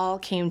 it all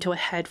came to a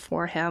head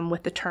for him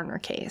with the Turner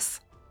case.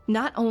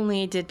 Not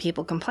only did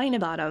people complain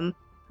about him,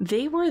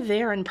 they were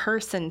there in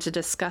person to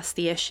discuss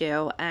the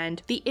issue,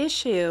 and the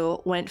issue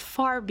went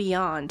far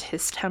beyond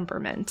his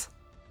temperament.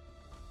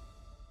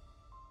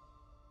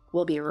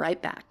 We'll be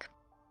right back.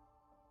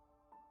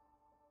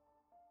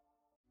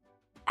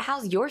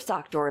 How's your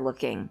sock drawer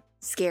looking?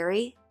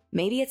 Scary?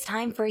 Maybe it's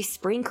time for a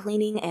spring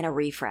cleaning and a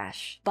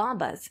refresh.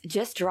 Bombas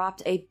just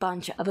dropped a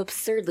bunch of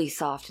absurdly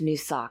soft new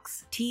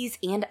socks, tees,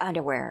 and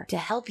underwear to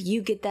help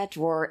you get that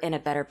drawer in a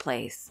better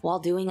place, while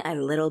doing a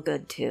little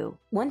good too.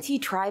 Once you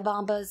try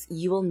Bombas,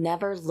 you will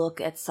never look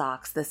at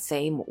socks the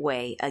same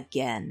way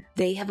again.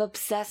 They have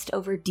obsessed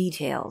over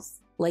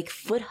details, like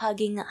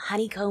foot-hugging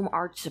honeycomb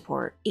arch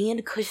support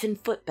and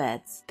cushioned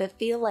footbeds that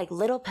feel like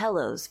little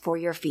pillows for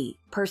your feet.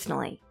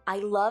 Personally, I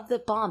love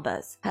that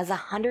Bombas has a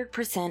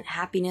 100%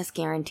 happiness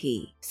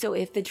guarantee. So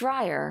if the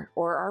dryer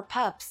or our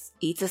pups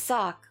eats a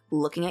sock,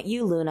 looking at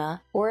you,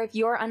 Luna, or if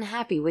you're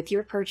unhappy with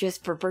your purchase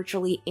for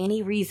virtually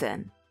any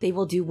reason, they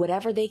will do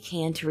whatever they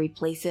can to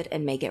replace it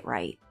and make it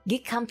right.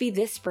 Get comfy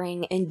this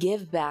spring and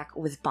give back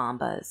with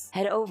Bombas.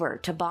 Head over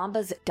to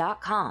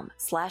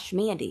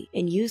bombas.com/Mandy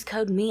and use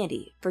code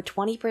Mandy for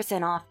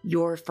 20% off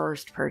your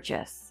first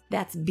purchase.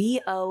 That's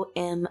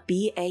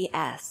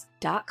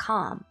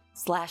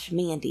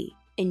bombas.com/Mandy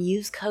and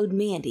use code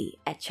Mandy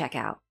at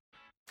checkout.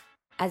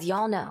 As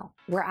y'all know,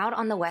 we're out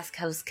on the West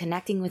Coast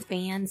connecting with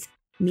fans,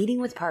 meeting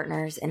with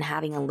partners, and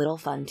having a little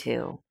fun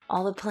too.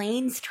 All the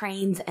planes,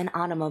 trains, and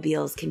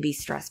automobiles can be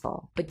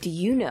stressful, but do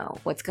you know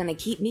what's going to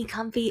keep me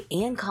comfy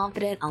and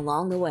confident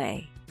along the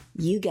way?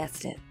 You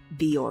guessed it,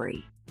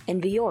 Vuori.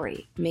 And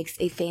Vuori makes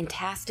a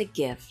fantastic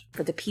gift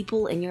for the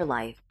people in your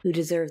life who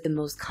deserve the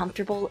most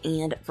comfortable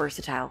and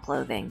versatile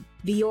clothing.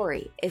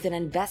 Vuori is an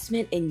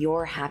investment in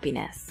your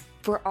happiness.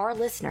 For our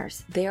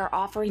listeners, they are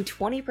offering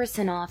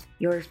 20% off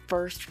your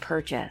first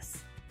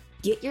purchase.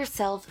 Get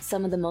yourself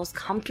some of the most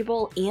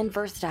comfortable and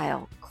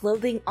versatile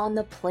clothing on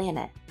the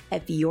planet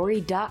at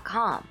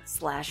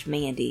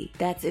vuori.com/Mandy.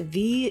 That's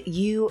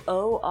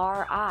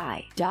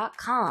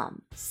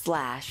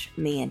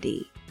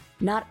VUORI.com/Mandy.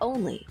 Not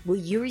only will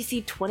you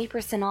receive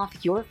 20%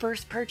 off your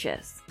first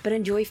purchase, but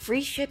enjoy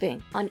free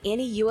shipping on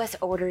any U.S.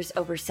 orders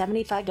over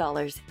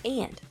 $75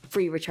 and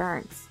free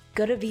returns.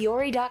 Go to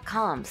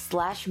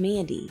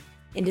vuori.com/Mandy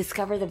and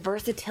discover the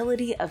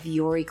versatility of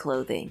Vuori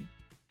clothing.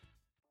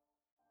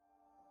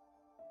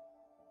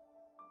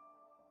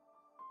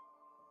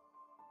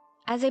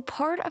 As a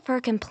part of her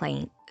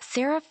complaint,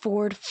 Sarah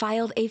Ford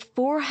filed a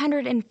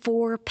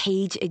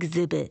 404-page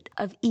exhibit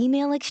of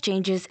email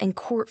exchanges and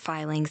court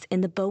filings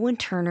in the Bowen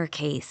Turner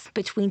case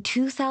between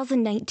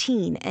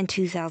 2019 and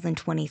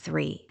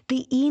 2023.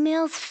 The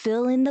emails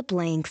fill in the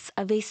blanks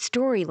of a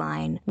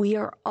storyline we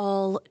are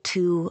all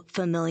too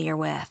familiar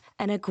with: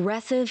 an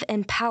aggressive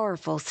and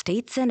powerful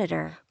state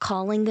senator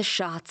calling the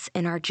shots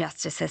in our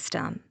justice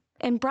system.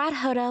 And Brad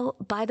Hutto,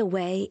 by the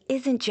way,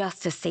 isn't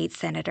just a state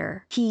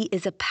senator. He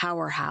is a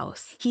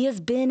powerhouse. He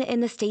has been in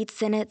the state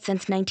Senate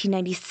since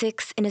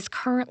 1996 and is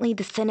currently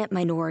the Senate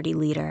Minority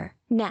Leader.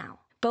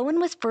 Now,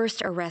 Bowen was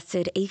first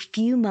arrested a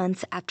few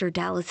months after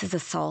Dallas's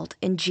assault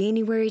in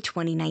January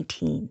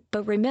 2019.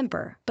 But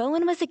remember,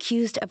 Bowen was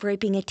accused of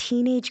raping a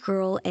teenage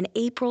girl in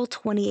April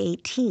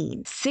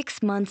 2018,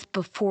 6 months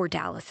before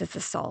Dallas's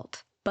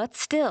assault. But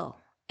still,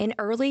 in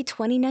early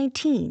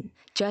 2019,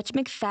 Judge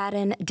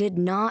McFadden did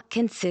not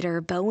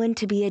consider Bowen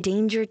to be a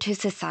danger to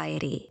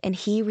society, and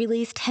he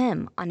released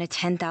him on a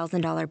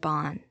 $10,000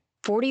 bond.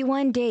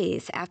 41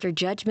 days after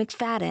Judge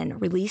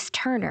McFadden released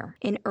Turner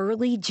in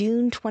early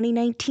June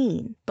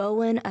 2019,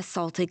 Bowen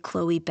assaulted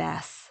Chloe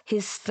Bess,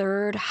 his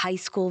third high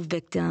school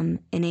victim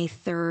in a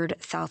third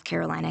South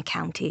Carolina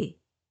county.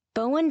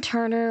 Bowen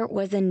Turner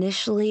was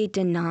initially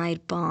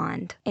denied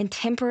bond and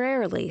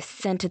temporarily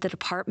sent to the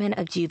Department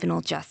of Juvenile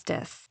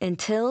Justice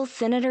until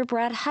Senator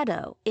Brad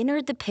Hutto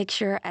entered the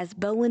picture as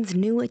Bowen's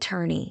new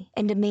attorney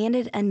and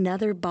demanded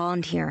another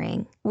bond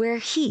hearing, where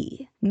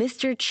he,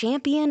 Mr.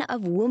 Champion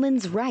of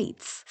Women's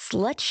Rights,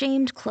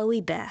 slut-shamed Chloe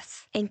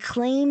Bess and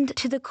claimed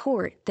to the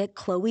court that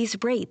Chloe's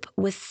rape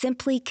was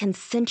simply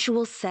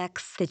consensual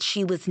sex that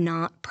she was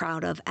not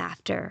proud of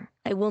after.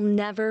 I will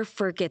never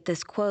forget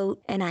this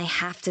quote, and I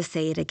have to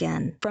say it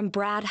again. From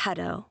Brad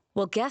Hutto.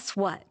 Well, guess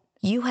what?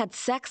 You had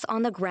sex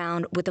on the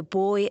ground with a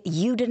boy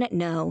you didn't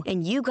know,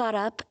 and you got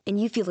up and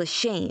you feel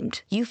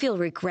ashamed. You feel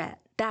regret.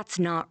 That's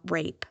not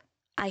rape.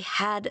 I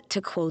had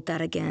to quote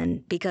that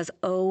again because,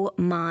 oh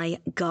my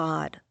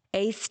God.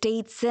 A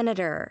state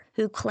senator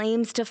who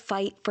claims to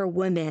fight for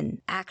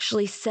women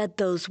actually said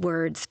those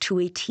words to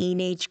a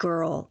teenage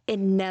girl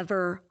and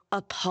never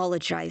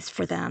apologized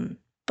for them.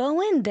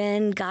 Bowen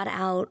then got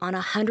out on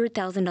a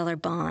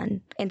 $100,000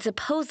 bond and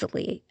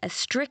supposedly a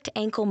strict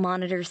ankle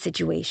monitor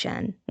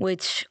situation,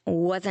 which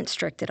wasn't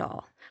strict at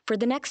all. For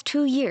the next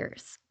 2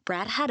 years,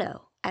 Brad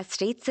Hutto, as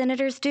state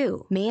senators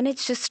do,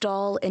 managed to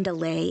stall and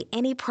delay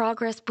any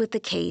progress with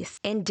the case,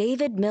 and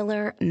David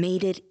Miller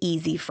made it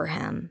easy for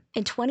him.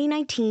 In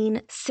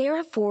 2019,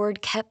 Sarah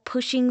Ford kept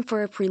pushing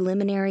for a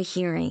preliminary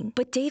hearing,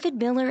 but David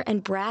Miller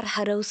and Brad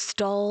Hutto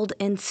stalled,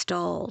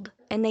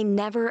 and they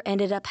never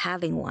ended up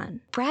having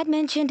one. Brad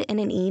mentioned in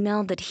an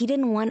email that he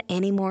didn't want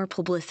any more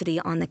publicity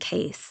on the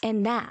case,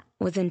 and that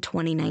was in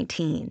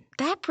 2019.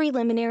 That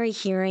preliminary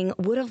hearing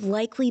would have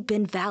likely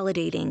been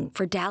validating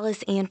for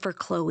Dallas and for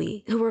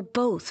Chloe, who were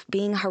both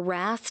being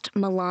harassed,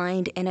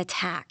 maligned, and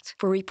attacked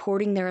for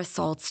reporting their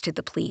assaults to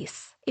the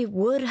police. It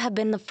would have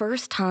been the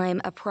first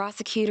time a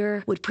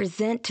prosecutor would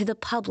present to the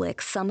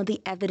public some of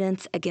the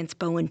evidence against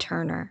Bowen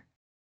Turner.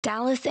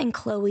 Dallas and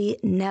Chloe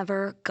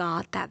never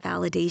got that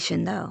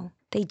validation, though.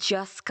 They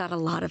just got a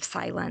lot of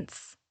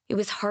silence. It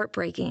was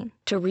heartbreaking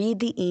to read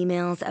the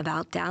emails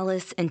about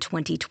Dallas in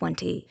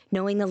 2020,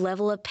 knowing the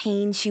level of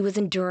pain she was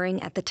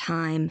enduring at the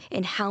time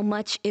and how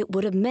much it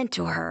would have meant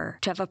to her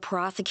to have a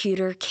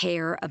prosecutor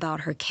care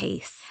about her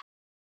case.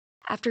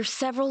 After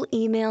several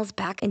emails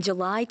back in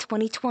July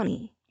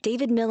 2020,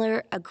 David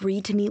Miller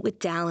agreed to meet with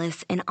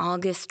Dallas in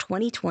August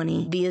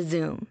 2020 via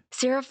Zoom.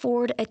 Sarah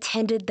Ford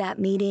attended that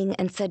meeting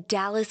and said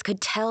Dallas could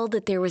tell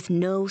that there was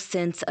no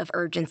sense of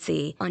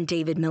urgency on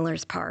David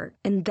Miller's part,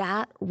 and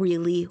that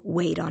really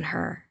weighed on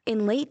her.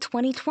 In late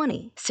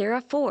 2020, Sarah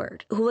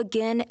Ford, who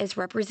again is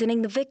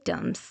representing the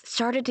victims,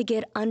 started to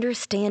get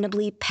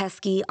understandably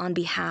pesky on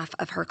behalf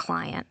of her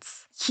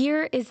clients.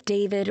 Here is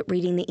David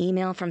reading the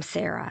email from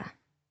Sarah.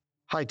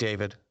 Hi,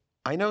 David.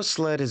 I know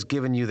SLED has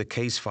given you the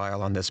case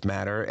file on this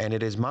matter, and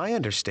it is my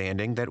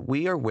understanding that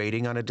we are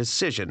waiting on a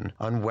decision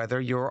on whether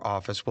your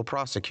office will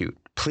prosecute.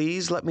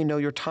 Please let me know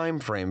your time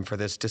frame for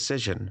this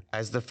decision,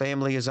 as the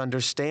family is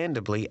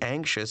understandably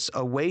anxious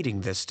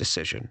awaiting this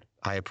decision.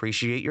 I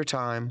appreciate your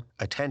time,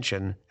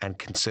 attention, and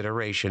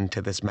consideration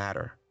to this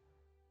matter.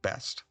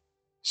 Best,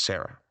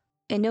 Sarah.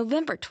 In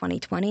November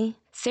 2020,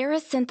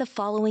 Sarah sent the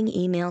following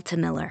email to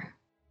Miller.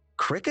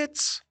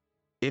 Crickets?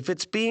 If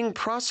it's being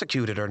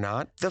prosecuted or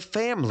not, the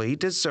family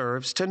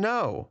deserves to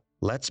know.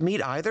 Let's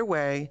meet either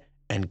way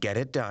and get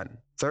it done.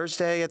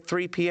 Thursday at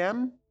 3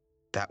 p.m.?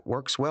 That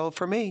works well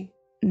for me.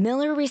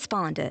 Miller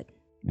responded,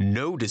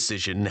 No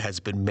decision has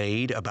been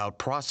made about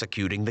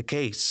prosecuting the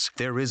case.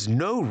 There is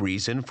no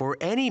reason for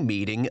any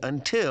meeting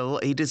until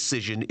a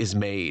decision is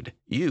made.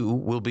 You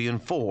will be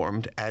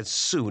informed as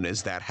soon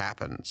as that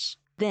happens.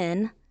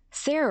 Then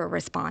Sarah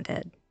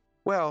responded,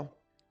 Well,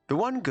 the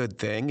one good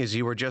thing is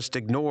you were just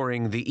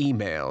ignoring the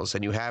emails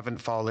and you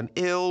haven't fallen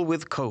ill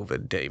with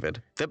COVID,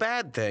 David. The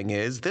bad thing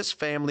is this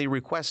family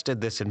requested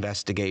this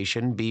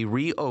investigation be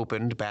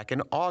reopened back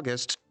in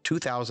August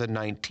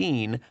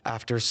 2019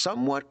 after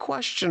somewhat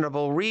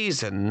questionable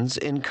reasons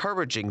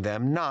encouraging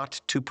them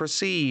not to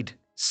proceed.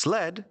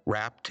 SLED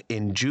wrapped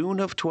in June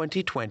of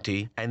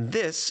 2020, and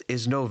this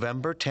is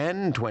November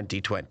 10,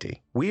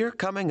 2020. We're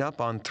coming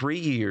up on 3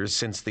 years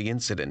since the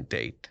incident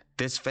date.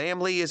 This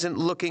family isn't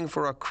looking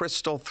for a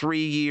crystal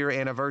 3-year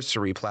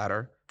anniversary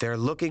platter. They're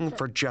looking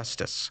for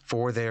justice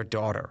for their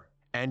daughter.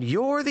 And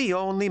you're the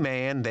only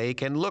man they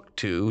can look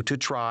to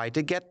try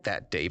to get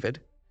that,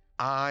 David.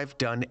 I've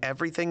done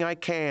everything I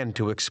can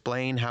to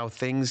explain how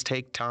things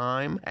take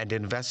time and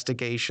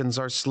investigations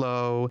are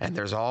slow and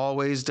there's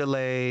always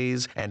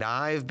delays and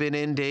I've been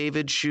in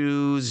David's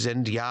shoes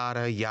and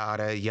yada,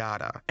 yada,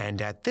 yada.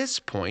 And at this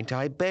point,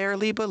 I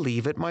barely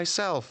believe it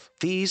myself.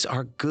 These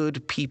are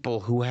good people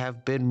who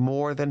have been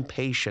more than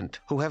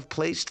patient, who have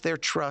placed their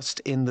trust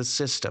in the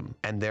system,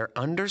 and they're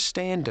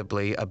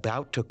understandably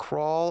about to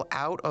crawl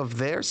out of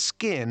their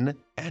skin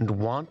and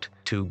want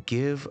to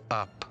give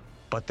up.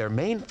 But their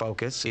main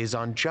focus is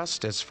on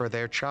justice for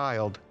their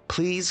child.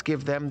 Please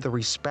give them the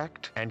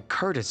respect and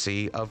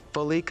courtesy of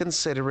fully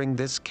considering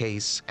this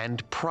case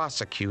and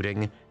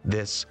prosecuting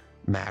this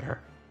matter.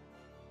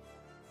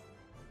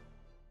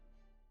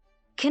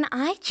 Can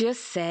I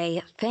just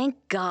say thank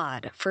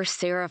God for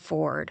Sarah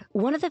Ford,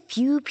 one of the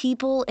few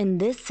people in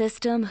this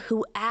system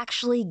who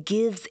actually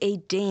gives a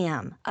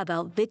damn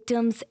about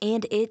victims,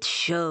 and it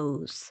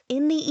shows.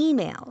 In the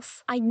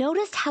emails, I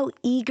noticed how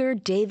eager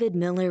David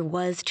Miller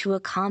was to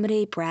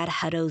accommodate Brad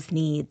Hutto's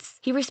needs.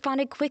 He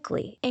responded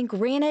quickly and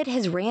granted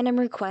his random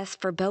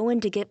request for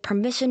Bowen to get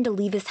permission to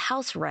leave his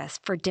house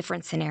arrest for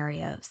different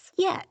scenarios.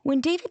 Yet,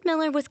 when David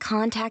Miller was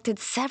contacted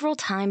several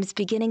times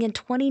beginning in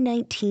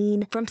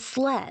 2019 from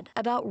SLED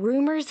about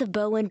rumors of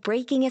Bowen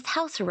breaking his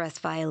house arrest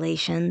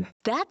violation,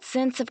 that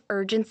sense of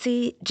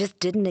urgency just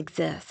didn't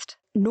exist.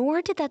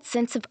 Nor did that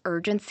sense of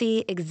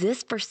urgency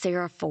exist for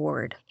Sarah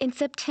Ford. In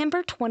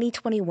September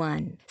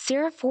 2021,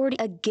 Sarah Ford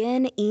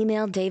again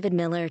emailed David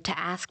Miller to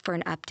ask for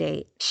an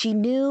update. She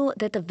knew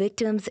that the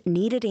victims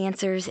needed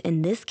answers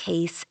in this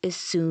case as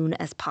soon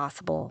as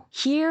possible.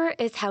 Here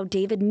is how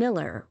David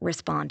Miller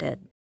responded.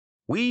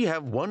 We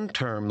have one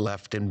term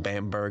left in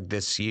Bamberg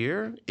this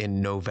year,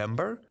 in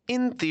November.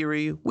 In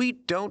theory, we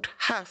don't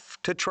have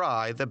to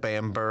try the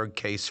Bamberg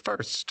case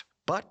first.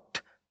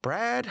 But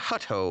Brad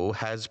Hutto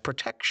has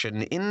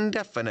protection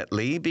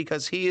indefinitely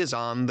because he is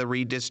on the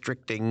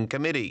redistricting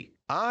committee.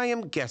 I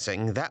am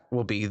guessing that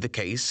will be the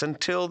case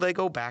until they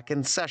go back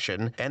in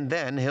session, and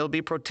then he'll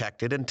be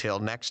protected until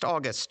next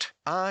August.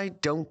 I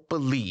don't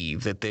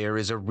believe that there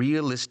is a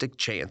realistic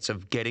chance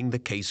of getting the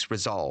case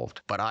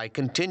resolved, but I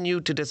continue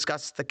to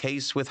discuss the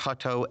case with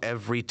Hutto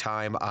every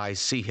time I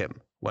see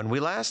him. When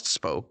we last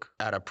spoke,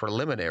 at a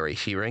preliminary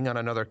hearing on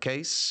another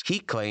case, he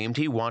claimed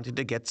he wanted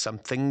to get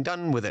something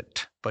done with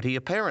it, but he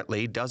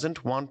apparently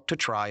doesn't want to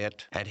try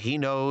it, and he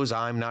knows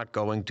I'm not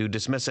going to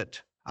dismiss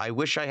it. I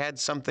wish I had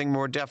something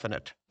more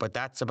definite, but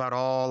that's about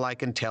all I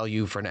can tell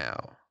you for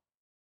now.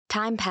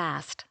 Time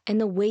passed,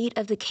 and the weight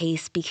of the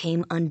case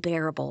became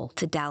unbearable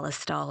to Dallas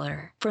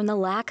Stoller. From the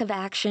lack of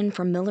action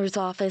from Miller's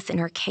office in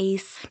her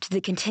case, to the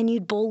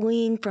continued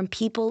bullying from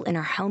people in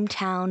her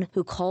hometown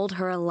who called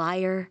her a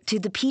liar, to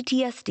the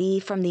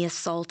PTSD from the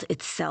assault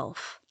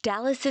itself.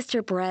 Dallas'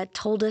 sister Brett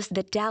told us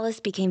that Dallas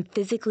became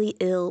physically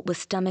ill with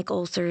stomach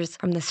ulcers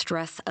from the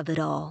stress of it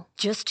all.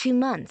 Just 2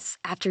 months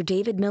after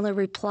David Miller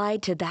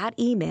replied to that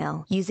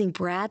email using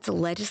Brad's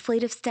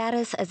legislative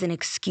status as an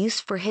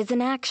excuse for his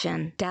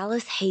inaction,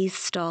 Dallas Hayes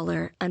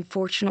Stoller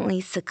unfortunately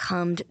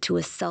succumbed to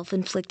a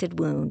self-inflicted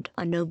wound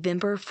on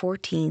November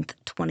 14th,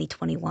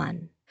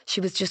 2021. She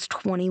was just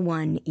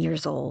 21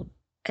 years old.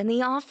 And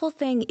the awful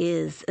thing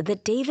is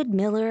that David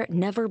Miller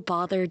never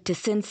bothered to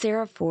send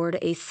Sarah Ford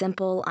a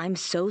simple "I'm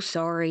so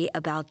sorry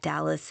about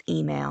Dallas"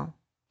 email.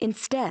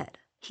 Instead,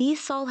 he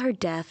saw her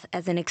death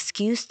as an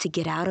excuse to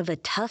get out of a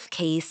tough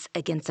case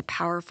against a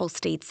powerful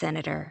state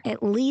senator.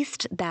 At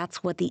least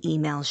that's what the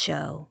emails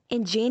show.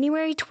 In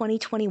January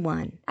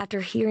 2021,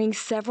 after hearing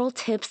several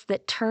tips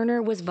that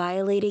Turner was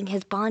violating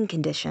his bond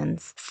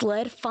conditions,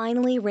 SLED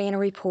finally ran a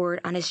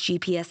report on his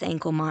GPS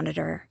ankle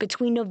monitor.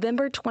 Between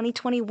November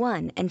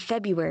 2021 and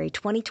February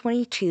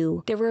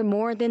 2022, there were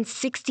more than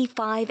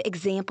 65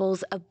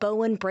 examples of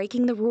Bowen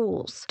breaking the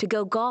rules to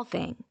go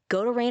golfing,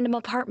 go to random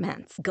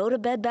apartments, go to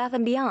Bed Bath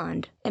 &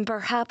 Beyond, and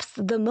perhaps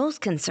the most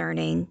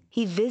concerning,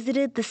 he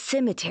visited the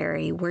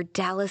cemetery where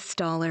Dallas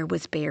Stoller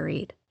was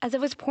buried. As I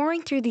was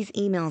pouring through these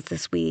emails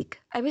this week,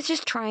 I was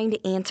just trying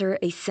to answer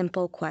a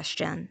simple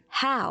question.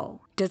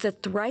 How does a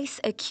thrice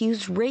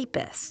accused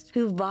rapist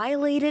who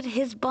violated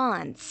his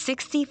bond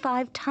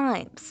 65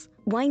 times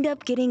wind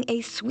up getting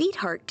a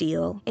sweetheart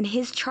deal and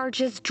his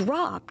charges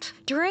dropped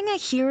during a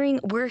hearing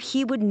where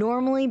he would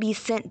normally be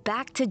sent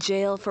back to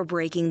jail for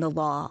breaking the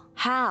law?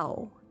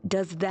 How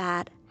does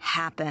that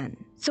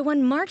happen? So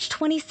on March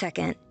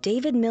 22nd,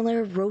 David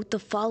Miller wrote the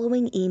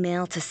following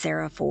email to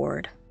Sarah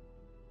Ford.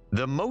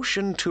 The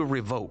motion to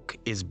revoke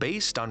is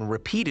based on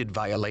repeated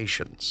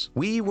violations.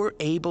 We were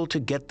able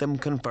to get them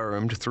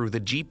confirmed through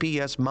the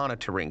GPS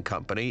monitoring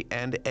company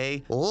and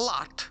a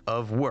lot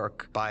of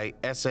work by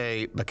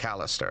S.A.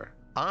 McAllister.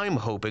 I'm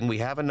hoping we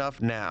have enough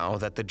now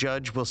that the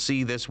judge will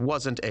see this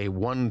wasn't a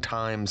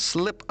one-time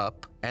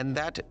slip-up and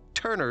that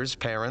Turner's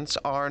parents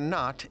are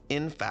not,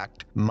 in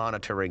fact,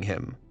 monitoring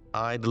him.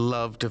 I'd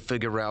love to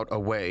figure out a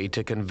way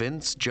to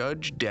convince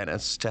Judge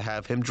Dennis to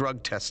have him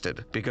drug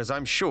tested, because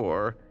I'm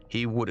sure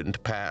he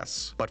wouldn't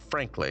pass. But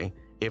frankly,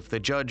 if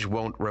the judge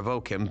won't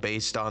revoke him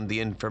based on the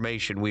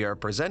information we are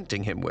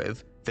presenting him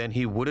with, then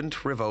he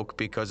wouldn't revoke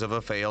because of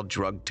a failed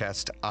drug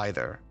test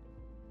either.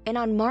 And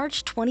on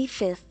March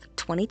 25th,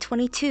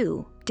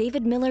 2022,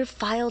 David Miller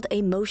filed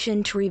a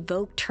motion to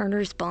revoke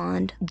Turner's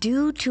bond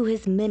due to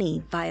his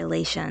many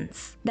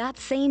violations. That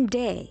same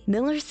day,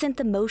 Miller sent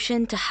the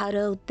motion to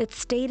Hutto that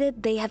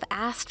stated they have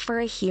asked for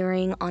a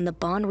hearing on the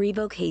bond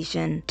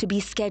revocation to be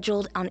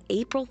scheduled on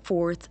April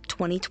 4th,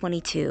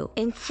 2022,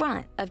 in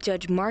front of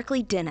Judge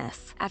Markley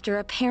Dennis, after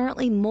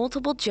apparently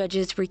multiple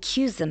judges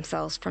recused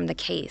themselves from the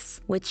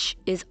case, which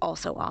is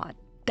also odd.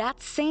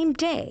 That same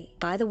day,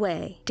 by the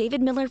way,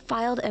 David Miller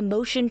filed a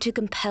motion to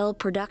compel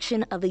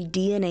production of a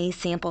DNA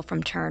sample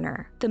from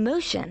Turner. The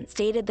motion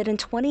stated that in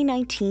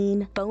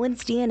 2019,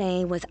 Bowen's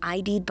DNA was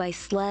ID'd by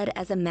SLED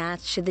as a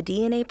match to the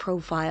DNA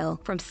profile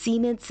from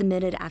semen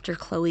submitted after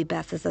Chloe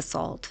Bess's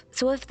assault.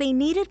 So if they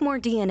needed more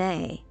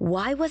DNA,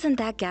 why wasn't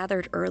that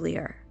gathered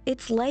earlier?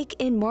 It's like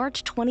in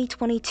March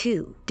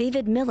 2022,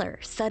 David Miller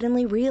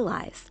suddenly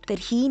realized that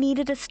he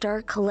needed to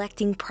start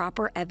collecting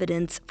proper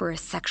evidence for a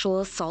sexual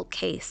assault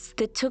case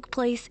that took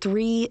place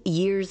 3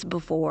 years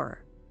before.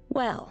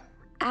 Well,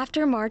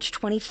 after March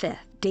 25th,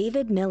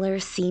 David Miller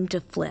seemed to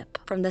flip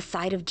from the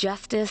side of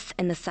justice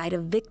and the side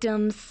of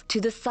victims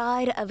to the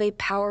side of a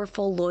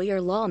powerful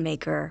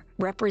lawyer-lawmaker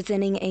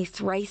representing a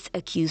thrice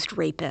accused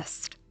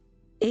rapist.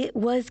 It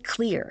was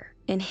clear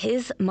in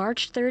his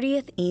March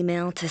 30th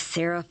email to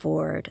Sarah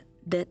Ford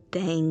that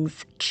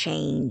things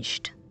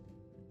changed.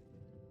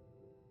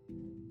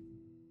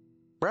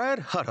 Brad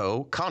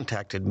Hutto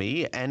contacted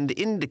me and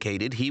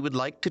indicated he would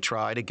like to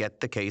try to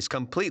get the case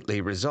completely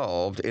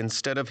resolved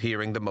instead of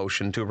hearing the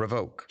motion to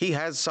revoke. He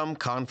has some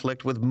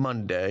conflict with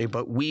Monday,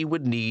 but we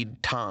would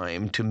need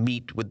time to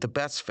meet with the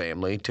Best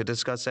family to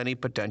discuss any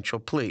potential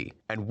plea,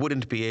 and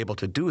wouldn't be able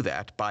to do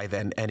that by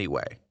then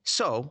anyway.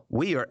 So,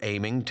 we are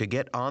aiming to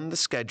get on the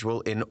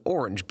schedule in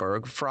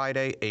Orangeburg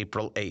Friday,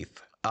 April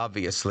 8th.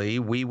 Obviously,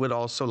 we would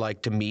also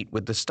like to meet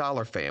with the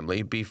Stoller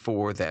family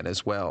before then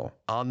as well.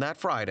 On that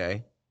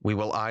Friday, we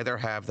will either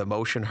have the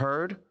motion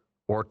heard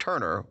or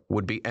Turner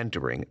would be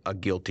entering a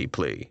guilty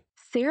plea.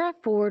 Sarah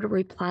Ford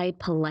replied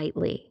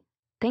politely,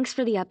 "Thanks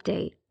for the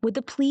update. Would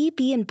the plea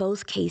be in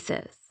both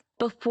cases?"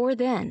 Before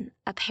then,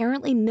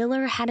 apparently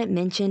Miller hadn't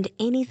mentioned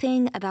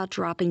anything about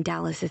dropping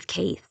Dallas's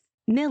case.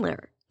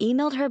 Miller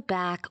emailed her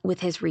back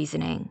with his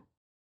reasoning.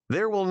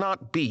 There will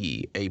not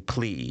be a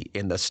plea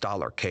in the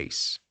Stoller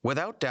case.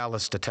 Without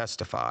Dallas to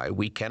testify,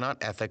 we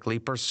cannot ethically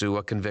pursue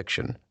a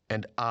conviction,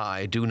 and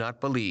I do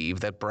not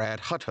believe that Brad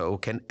Hutto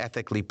can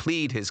ethically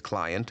plead his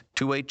client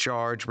to a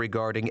charge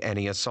regarding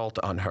any assault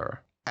on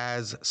her.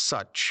 As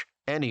such,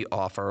 any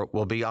offer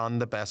will be on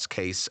the Best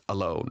case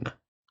alone.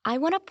 I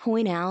want to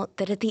point out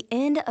that at the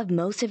end of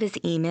most of his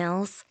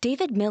emails,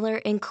 David Miller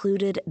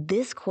included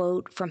this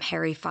quote from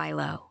Harry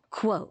Philo.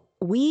 Quote,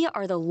 "We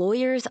are the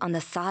lawyers on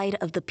the side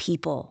of the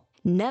people.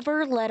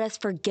 Never let us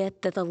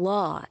forget that the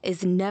law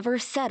is never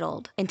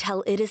settled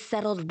until it is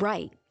settled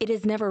right. It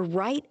is never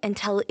right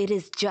until it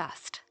is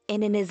just.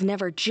 And it is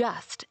never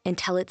just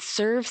until it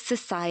serves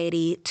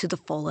society to the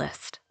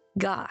fullest."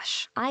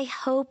 Gosh, I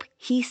hope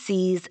he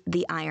sees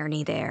the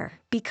irony there,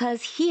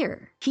 because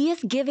here he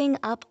is giving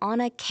up on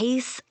a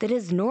case that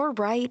is nor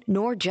right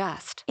nor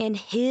just, and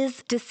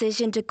his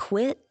decision to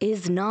quit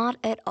is not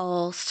at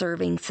all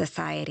serving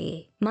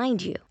society.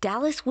 Mind you,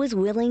 Dallas was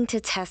willing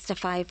to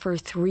testify for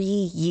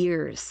 3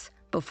 years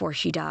before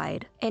she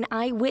died. An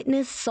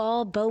eyewitness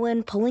saw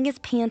Bowen pulling his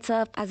pants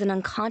up as an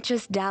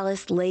unconscious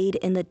Dallas laid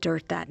in the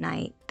dirt that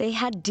night. They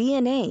had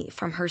DNA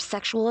from her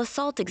sexual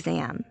assault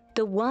exam,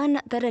 the one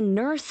that a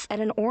nurse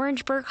at an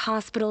Orangeburg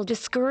hospital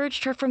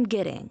discouraged her from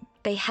getting.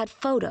 They had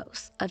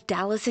photos of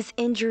Dallas's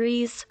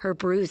injuries, her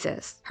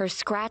bruises, her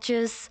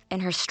scratches,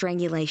 and her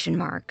strangulation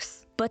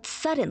marks. But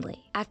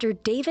suddenly, after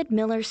David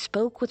Miller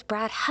spoke with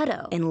Brad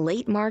Hutto in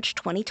late March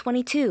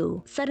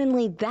 2022,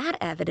 suddenly that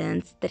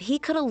evidence that he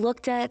could have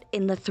looked at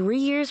in the 3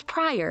 years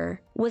prior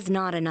was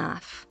not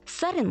enough.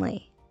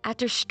 Suddenly,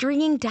 after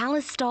stringing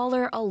Dallas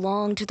Stoller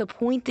along to the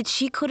point that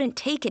she couldn't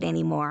take it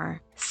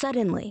anymore,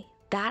 suddenly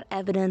that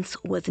evidence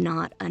was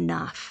not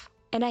enough.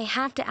 And I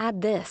have to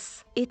add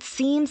this. It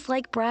seems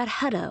like Brad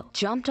Hutto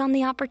jumped on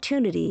the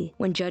opportunity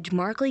when Judge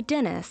Markley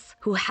Dennis,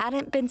 who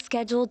hadn't been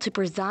scheduled to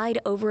preside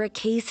over a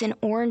case in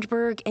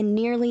Orangeburg in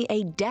nearly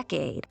a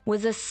decade,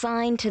 was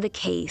assigned to the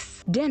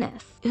case.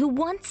 Dennis, who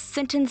once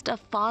sentenced a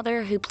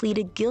father who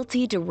pleaded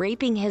guilty to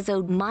raping his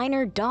own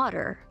minor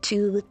daughter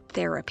to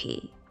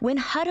therapy. When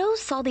Hutto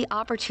saw the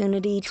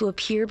opportunity to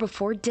appear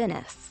before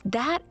Dennis,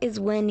 that is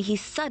when he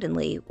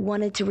suddenly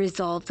wanted to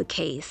resolve the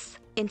case,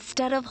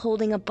 instead of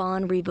holding a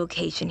bond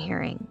revocation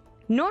hearing.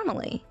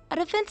 Normally, a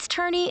defense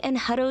attorney in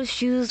Hutto's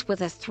shoes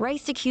with a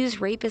thrice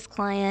accused rapist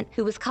client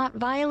who was caught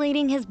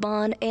violating his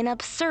bond an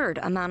absurd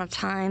amount of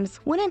times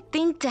wouldn't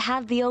think to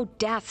have the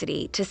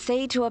audacity to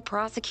say to a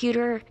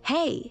prosecutor,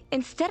 "Hey,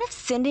 instead of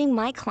sending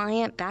my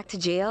client back to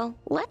jail,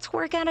 let's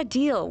work out a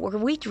deal where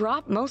we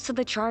drop most of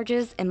the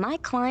charges and my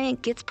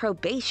client gets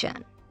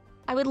probation."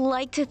 I would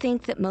like to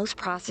think that most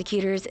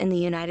prosecutors in the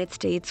United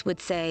States would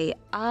say,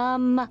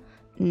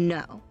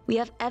 no, we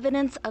have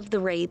evidence of the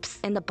rapes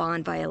and the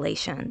bond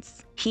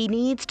violations. He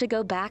needs to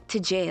go back to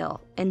jail,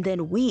 and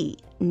then we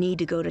need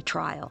to go to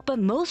trial. But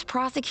most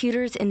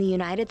prosecutors in the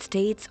United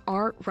States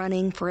aren't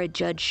running for a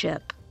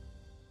judgeship,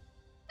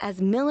 as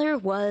Miller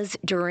was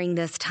during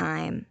this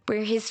time,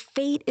 where his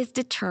fate is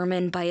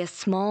determined by a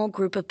small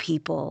group of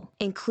people,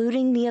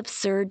 including the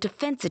absurd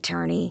defense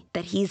attorney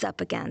that he's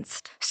up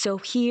against. So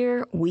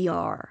here we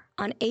are.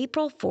 On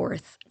April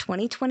 4th,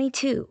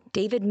 2022,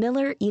 David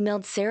Miller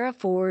emailed Sarah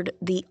Ford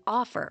the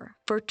offer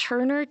for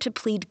Turner to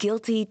plead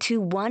guilty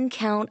to 1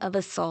 count of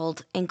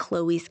assault in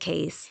Chloe's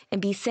case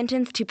and be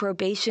sentenced to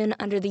probation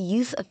under the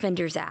Youth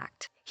Offenders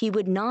Act. He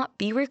would not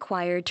be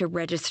required to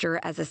register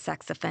as a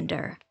sex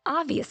offender.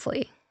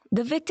 Obviously,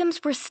 the victims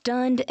were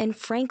stunned and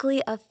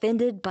frankly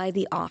offended by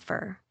the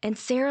offer, and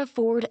Sarah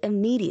Ford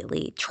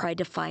immediately tried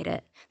to fight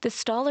it. The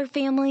Stoller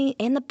family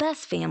and the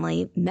Best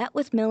family met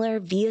with Miller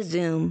via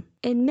Zoom,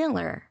 and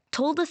Miller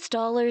told the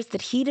Stollers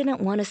that he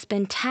didn't want to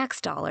spend tax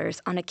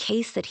dollars on a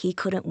case that he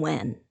couldn't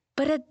win.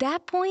 But at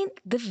that point,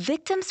 the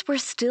victims were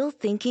still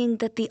thinking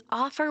that the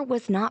offer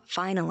was not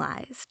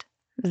finalized.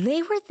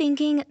 They were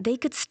thinking they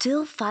could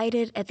still fight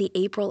it at the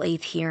April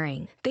 8th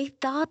hearing. They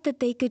thought that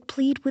they could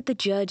plead with the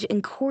judge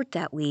in court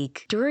that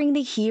week during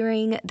the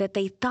hearing that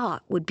they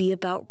thought would be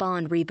about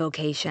bond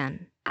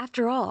revocation.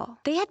 After all,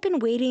 they had been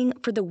waiting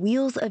for the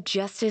wheels of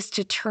justice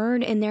to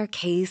turn in their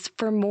case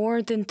for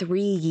more than 3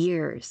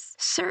 years.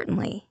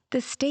 Certainly,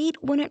 the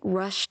state wouldn't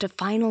rush to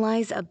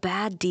finalize a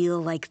bad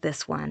deal like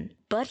this one.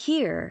 But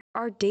here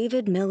are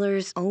David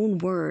Miller's own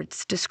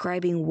words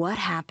describing what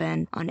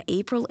happened on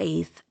April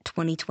 8th,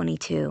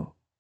 2022.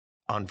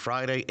 On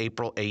Friday,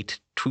 April 8,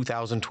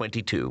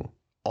 2022,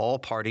 all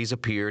parties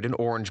appeared in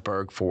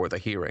Orangeburg for the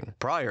hearing.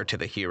 Prior to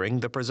the hearing,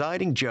 the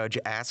presiding judge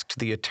asked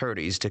the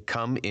attorneys to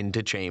come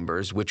into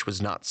chambers, which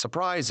was not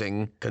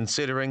surprising,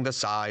 considering the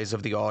size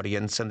of the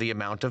audience and the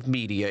amount of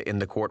media in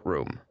the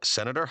courtroom.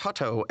 Senator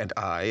Hutto and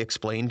I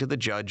explained to the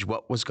judge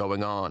what was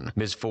going on.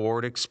 Ms.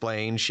 Ford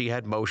explained she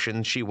had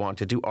motions she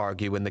wanted to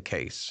argue in the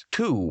case.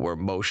 2 were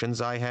motions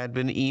I had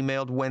been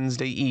emailed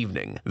Wednesday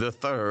evening. The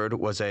third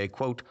was a,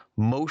 quote,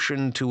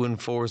 motion to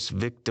enforce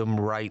victim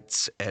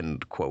rights,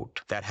 end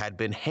quote, that had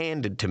been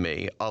handed to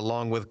me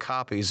along with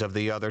copies of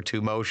the other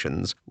 2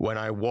 motions when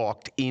I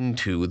walked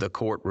into the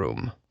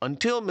courtroom.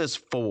 Until Ms.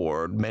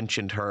 Ford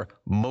mentioned her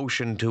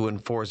motion to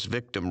enforce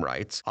victim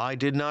rights, I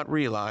did not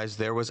realize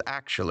there was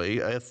actually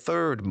a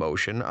third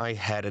motion I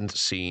hadn't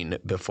seen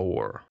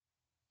before.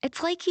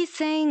 It's like he's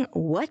saying,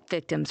 what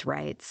victims'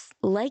 rights?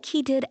 Like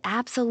he did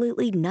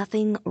absolutely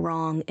nothing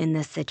wrong in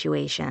this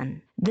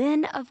situation.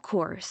 Then, of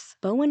course,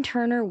 Bowen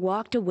Turner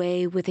walked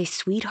away with a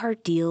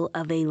sweetheart deal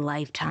of a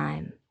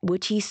lifetime,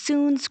 which he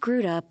soon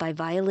screwed up by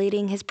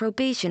violating his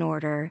probation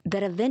order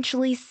that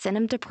eventually sent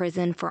him to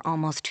prison for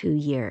almost 2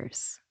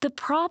 years. The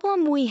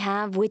problem we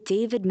have with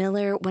David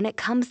Miller when it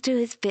comes to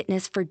his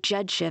fitness for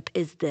judgeship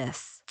is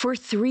this. For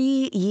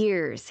 3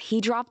 years,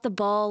 he dropped the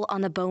ball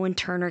on the Bowen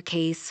Turner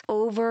case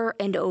over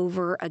and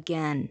over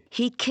again.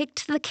 He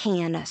kicked the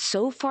can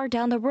so far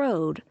down the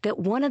road that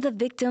one of the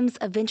victims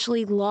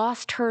eventually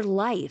lost her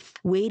life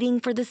waiting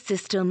for the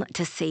system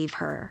to save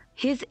her.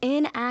 His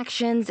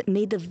inactions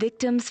made the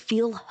victims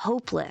feel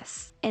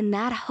hopeless, and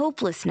that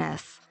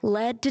hopelessness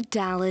led to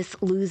Dallas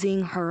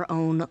losing her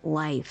own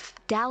life.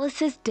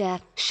 Dallas's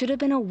death should have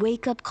been a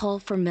wake-up call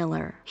for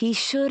Miller. He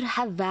should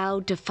have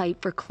vowed to fight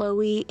for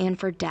Chloe and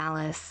for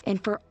Dallas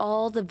and for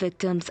all the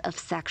victims of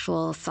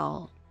sexual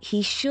assault.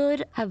 He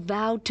should have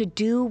vowed to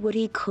do what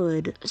he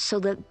could so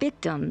that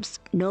victims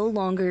no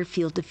longer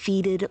feel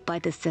defeated by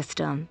the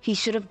system. He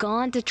should have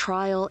gone to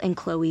trial in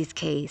Chloe's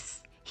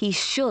case. He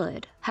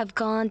should have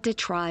gone to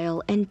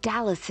trial in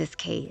Dallas's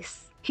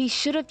case. He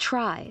should have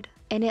tried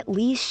and at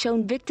least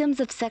shown victims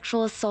of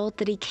sexual assault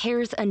that he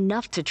cares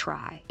enough to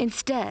try.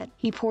 Instead,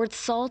 he poured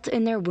salt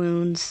in their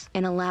wounds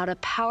and allowed a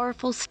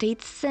powerful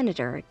state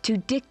senator to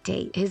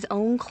dictate his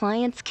own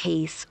client's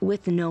case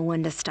with no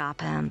one to stop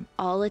him,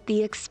 all at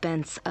the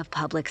expense of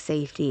public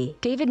safety.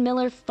 David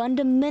Miller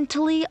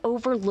fundamentally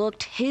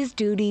overlooked his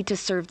duty to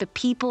serve the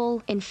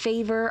people in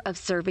favor of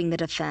serving the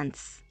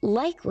defense.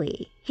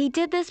 Likely, he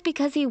did this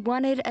because he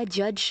wanted a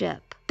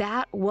judgeship.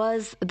 That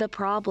was the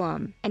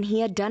problem, and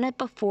he had done it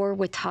before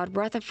with Todd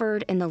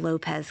Rutherford in the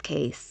Lopez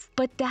case.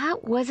 But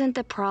that wasn't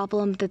the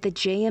problem that the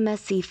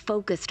JMSC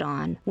focused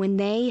on when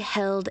they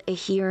held a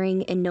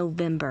hearing in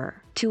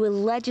November to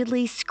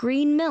allegedly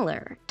screen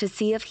Miller to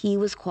see if he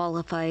was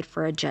qualified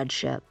for a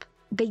judgeship.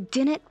 They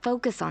didn't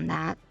focus on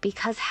that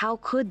because how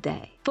could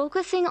they?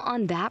 Focusing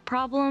on that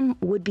problem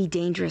would be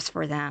dangerous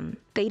for them.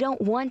 They don't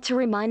want to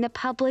remind the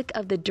public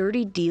of the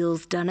dirty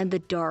deals done in the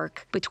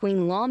dark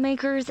between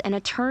lawmakers and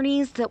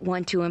attorneys that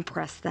want to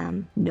impress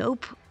them.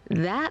 Nope.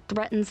 That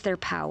threatens their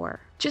power.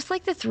 Just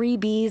like the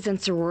 3Bs and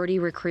sorority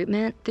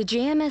recruitment, the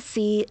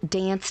JMSC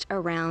danced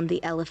around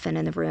the elephant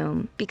in the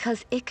room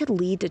because it could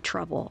lead to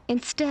trouble.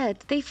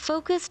 Instead, they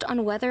focused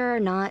on whether or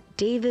not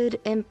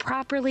David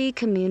improperly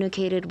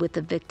communicated with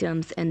the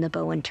victims in the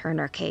Bowen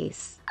Turner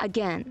case.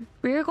 Again,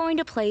 we're going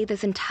to play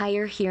this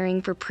entire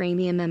hearing for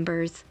premium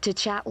members to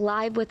chat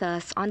live with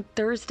us on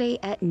Thursday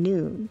at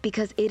noon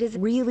because it is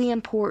really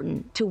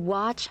important to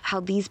watch how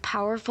these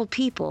powerful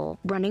people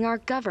running our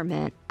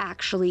government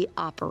actually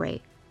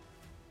operate.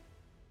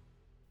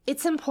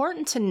 It's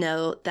important to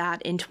note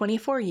that in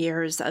 24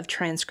 years of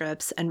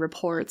transcripts and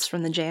reports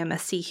from the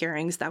JMSC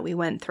hearings that we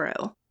went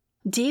through,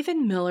 David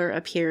Miller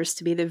appears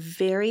to be the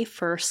very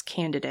first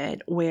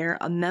candidate where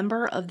a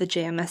member of the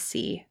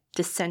JMSC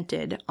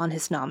dissented on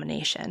his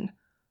nomination.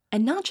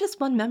 And not just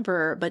one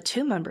member, but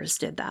 2 members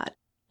did that.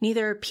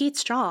 Neither Pete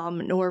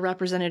Strom nor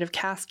Representative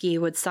Caskey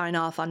would sign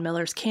off on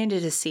Miller's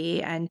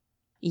candidacy, and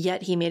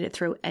yet he made it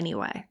through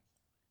anyway.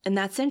 And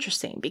that's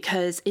interesting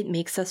because it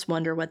makes us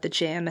wonder what the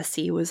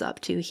JMSC was up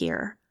to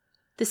here.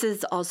 This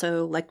is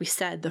also, like we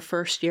said, the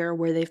first year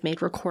where they've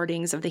made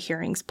recordings of the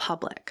hearings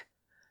public.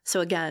 So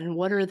again,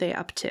 what are they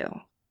up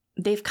to?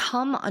 They've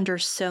come under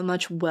so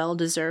much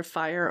well-deserved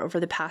fire over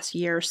the past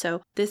year,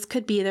 so this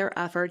could be their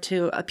effort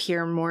to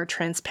appear more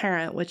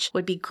transparent, which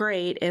would be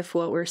great if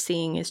what we're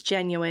seeing is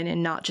genuine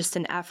and not just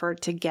an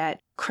effort to get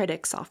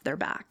critics off their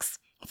backs.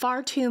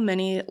 Far too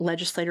many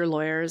legislator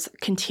lawyers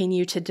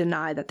continue to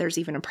deny that there's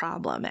even a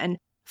problem, and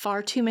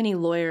far too many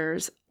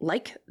lawyers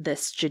like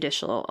this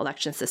judicial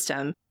election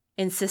system,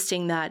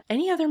 insisting that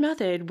any other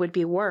method would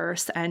be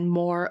worse and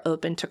more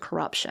open to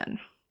corruption.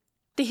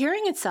 The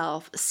hearing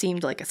itself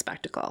seemed like a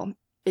spectacle.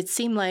 It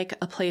seemed like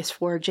a place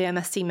for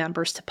JMSC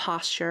members to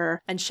posture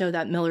and show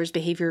that Miller's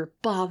behavior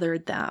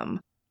bothered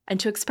them, and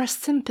to express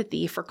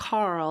sympathy for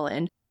Carl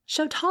and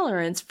show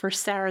tolerance for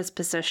Sarah's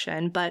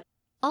position, but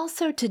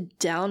also to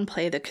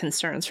downplay the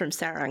concerns from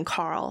Sarah and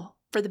Carl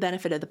for the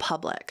benefit of the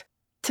public,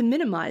 to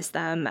minimize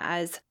them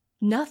as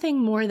nothing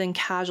more than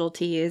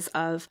casualties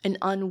of an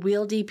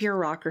unwieldy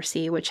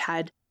bureaucracy which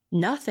had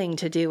nothing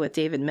to do with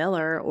David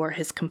Miller or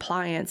his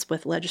compliance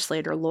with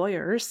legislator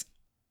lawyers.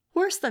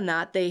 Worse than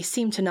that, they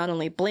seemed to not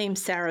only blame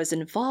Sarah's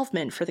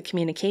involvement for the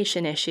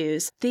communication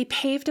issues, they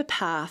paved a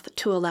path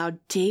to allow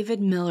David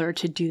Miller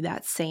to do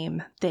that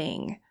same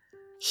thing.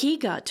 He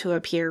got to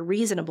appear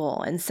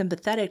reasonable and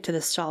sympathetic to the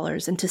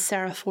Stallers and to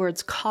Sarah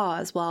Ford's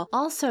cause, while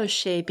also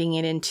shaping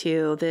it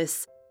into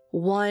this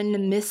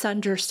one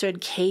misunderstood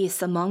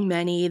case among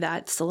many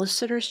that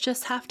solicitors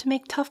just have to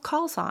make tough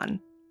calls on,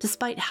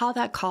 despite how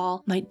that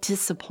call might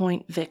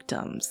disappoint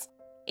victims.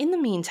 In the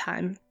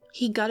meantime,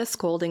 he got a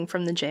scolding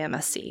from the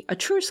JMSC, a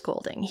true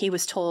scolding. He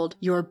was told,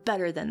 "You're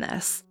better than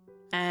this,"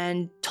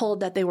 and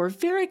told that they were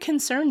very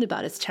concerned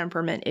about his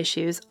temperament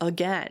issues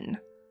again.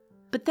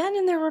 But then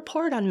in their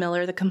report on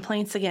Miller, the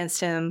complaints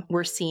against him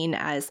were seen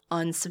as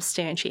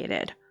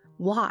unsubstantiated.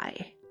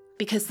 Why?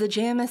 Because the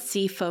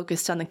JMSC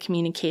focused on the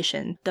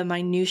communication, the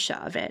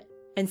minutiae of it,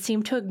 and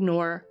seemed to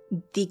ignore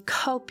the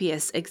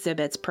copious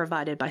exhibits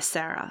provided by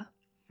Sarah.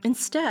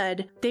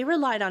 Instead, they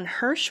relied on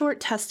her short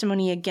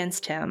testimony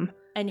against him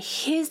and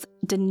his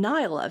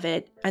denial of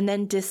it, and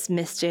then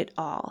dismissed it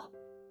all.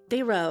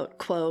 They wrote,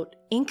 quote,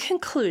 "In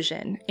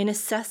conclusion, in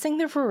assessing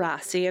the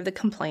veracity of the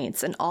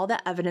complaints and all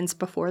the evidence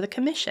before the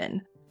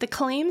commission, the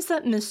claims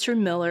that Mr.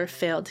 Miller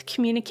failed to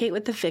communicate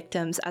with the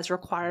victims as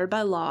required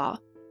by law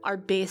are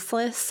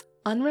baseless,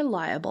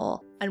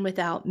 unreliable, and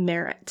without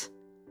merit."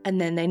 And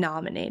then they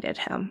nominated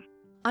him.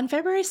 On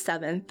February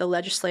 7th, the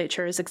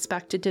legislature is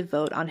expected to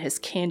vote on his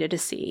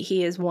candidacy.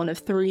 He is one of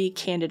 3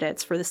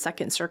 candidates for the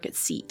Second Circuit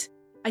seat.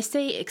 I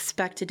say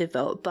expected to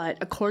vote, but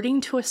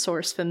according to a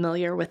source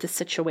familiar with the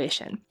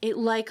situation, it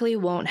likely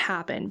won't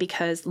happen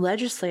because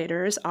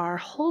legislators are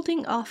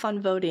holding off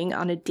on voting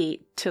on a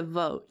date to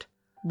vote.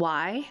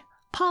 Why?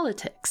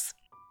 Politics.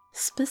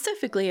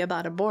 Specifically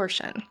about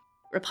abortion.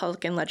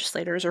 Republican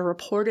legislators are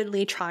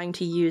reportedly trying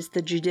to use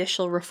the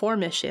judicial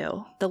reform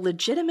issue, the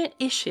legitimate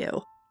issue,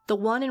 the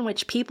one in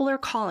which people are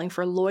calling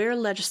for lawyer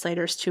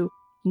legislators to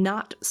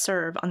not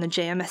serve on the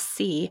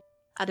JMSC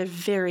at a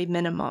very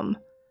minimum,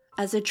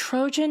 as a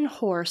Trojan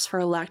horse for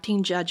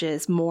electing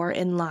judges more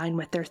in line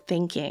with their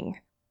thinking.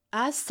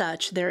 As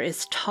such, there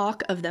is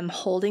talk of them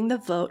holding the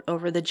vote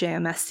over the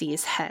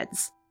JMSC's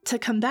heads. To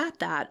combat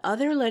that,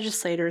 other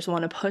legislators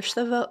want to push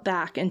the vote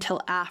back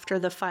until after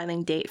the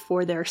filing date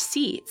for their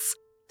seats,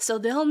 so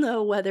they'll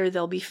know whether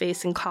they'll be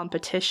facing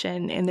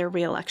competition in their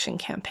re-election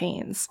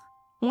campaigns.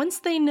 Once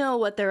they know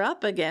what they're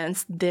up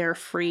against, they're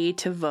free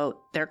to vote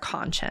their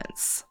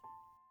conscience.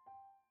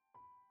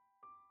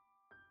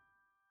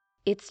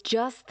 It's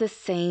just the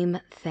same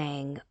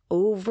thing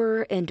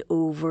over and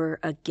over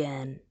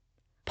again.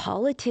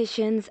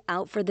 Politicians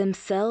out for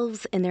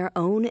themselves and their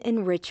own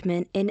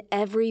enrichment in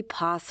every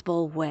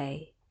possible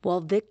way, while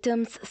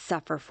victims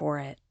suffer for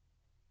it.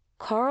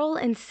 Carl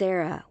and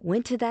Sarah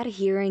went to that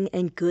hearing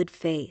in good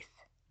faith.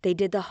 They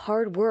did the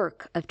hard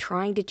work of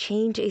trying to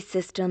change a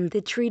system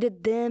that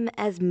treated them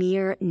as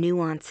mere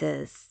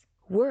nuances.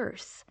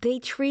 Worse, they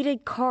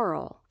treated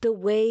Carl the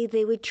way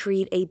they would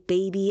treat a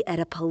baby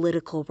at a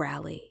political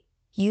rally,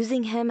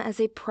 using him as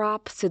a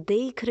prop so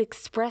they could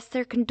express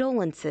their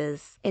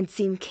condolences and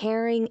seem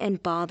caring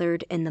and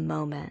bothered in the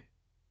moment.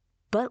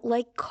 But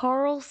like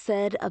Carl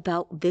said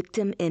about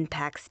victim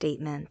impact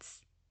statements,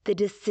 the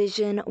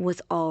decision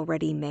was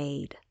already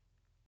made.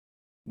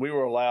 We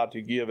were allowed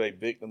to give a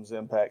victim's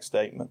impact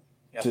statement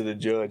to the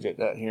judge at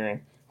that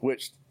hearing,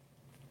 which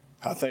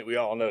I think we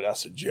all know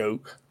that's a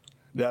joke.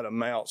 That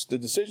amounts, the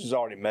decision's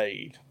already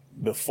made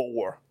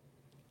before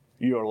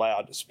you're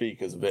allowed to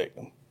speak as a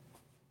victim.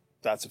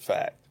 That's a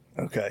fact,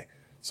 okay?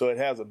 So it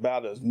has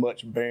about as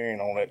much bearing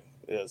on it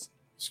as,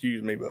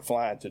 but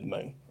flying to the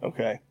moon,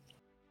 okay?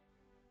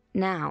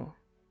 Now,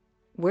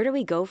 where do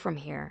we go from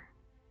here?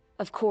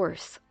 Of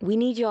course, we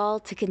need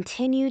y'all to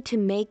continue to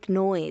make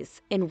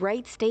noise and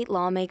write state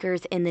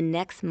lawmakers in the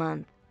next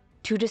month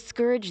to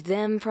discourage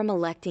them from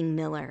electing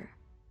Miller.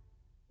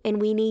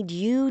 And we need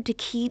you to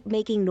keep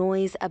making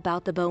noise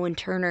about the Bowen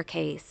Turner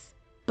case.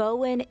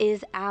 Bowen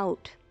is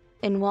out,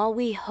 and while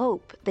we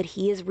hope that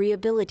he is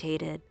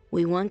rehabilitated,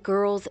 we want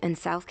girls in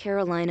South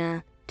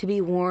Carolina to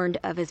be warned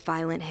of his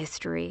violent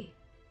history.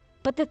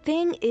 But the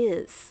thing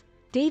is,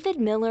 David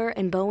Miller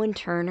and Bowen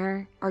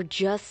Turner are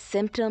just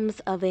symptoms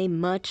of a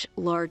much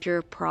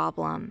larger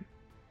problem.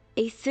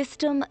 A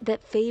system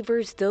that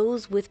favors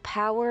those with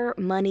power,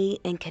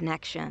 money, and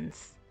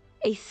connections.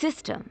 A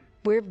system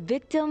where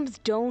victims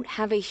don't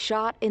have a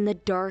shot in the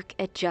dark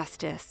at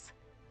justice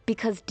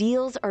because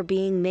deals are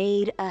being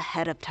made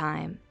ahead of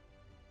time.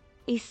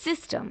 A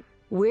system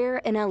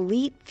where an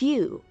elite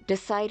few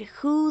decide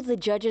who the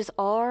judges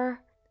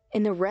are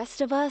and the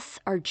rest of us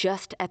are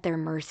just at their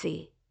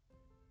mercy.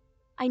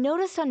 I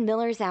noticed on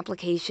Miller's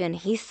application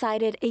he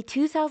cited a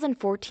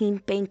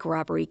 2014 bank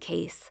robbery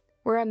case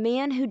where a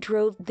man who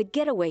drove the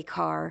getaway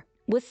car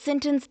was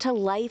sentenced to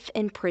life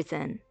in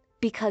prison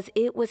because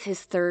it was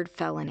his third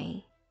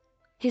felony.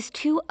 His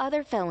 2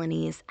 other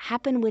felonies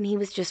happened when he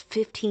was just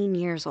 15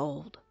 years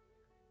old.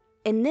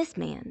 And this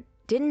man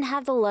didn't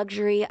have the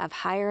luxury of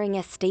hiring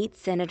a state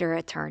senator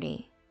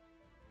attorney.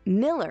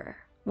 Miller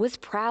was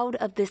proud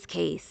of this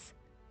case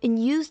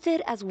and used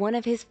it as one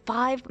of his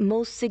 5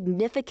 most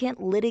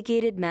significant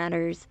litigated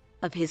matters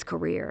of his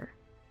career.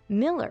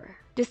 Miller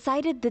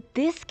decided that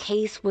this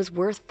case was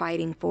worth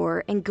fighting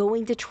for and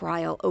going to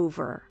trial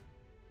over,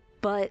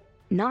 but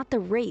not the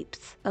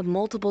rapes of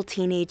multiple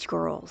teenage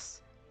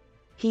girls.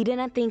 He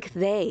didn't think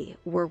they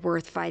were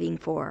worth fighting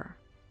for.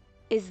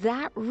 Is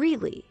that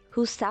really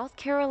who South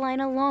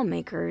Carolina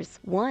lawmakers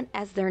want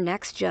as their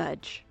next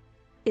judge?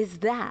 Is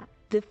that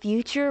the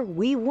future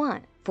we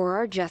want for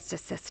our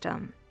justice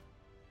system?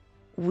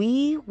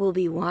 We will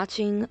be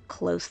watching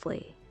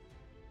closely.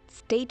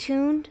 Stay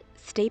tuned,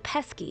 stay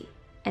pesky,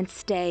 and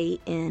stay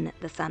in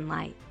the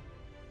sunlight.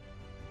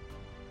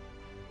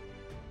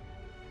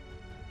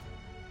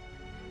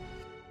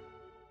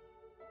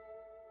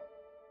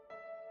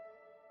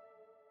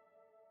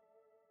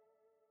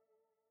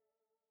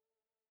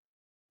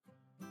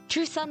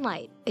 True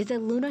Sunlight is a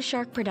Luna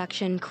Shark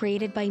production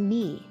created by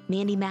me,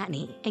 Mandy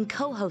Matney, and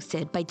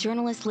co-hosted by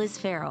journalist Liz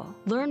Farrell.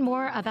 Learn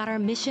more about our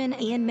mission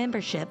and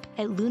membership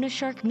at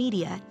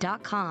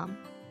lunasharkmedia.com.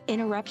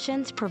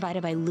 Interruptions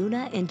provided by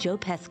Luna and Joe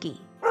Pesky.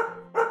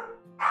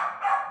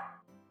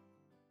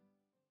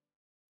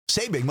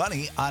 Saving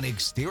money on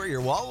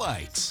exterior wall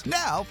lights.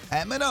 Now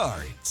at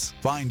Menards.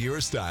 Find your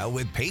style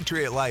with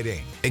Patriot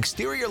Lighting.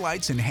 Exterior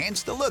lights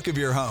enhance the look of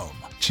your home.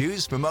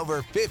 Choose from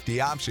over 50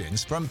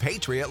 options from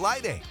Patriot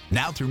Lighting.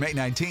 Now through May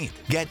 19th,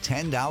 get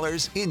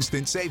 $10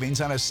 instant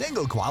savings on a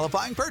single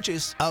qualifying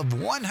purchase of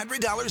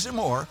 $100 or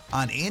more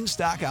on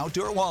in-stock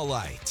outdoor wall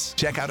lights.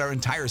 Check out our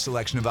entire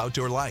selection of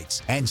outdoor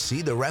lights and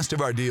see the rest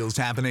of our deals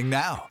happening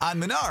now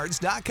on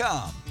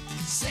Menards.com.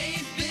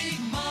 Save big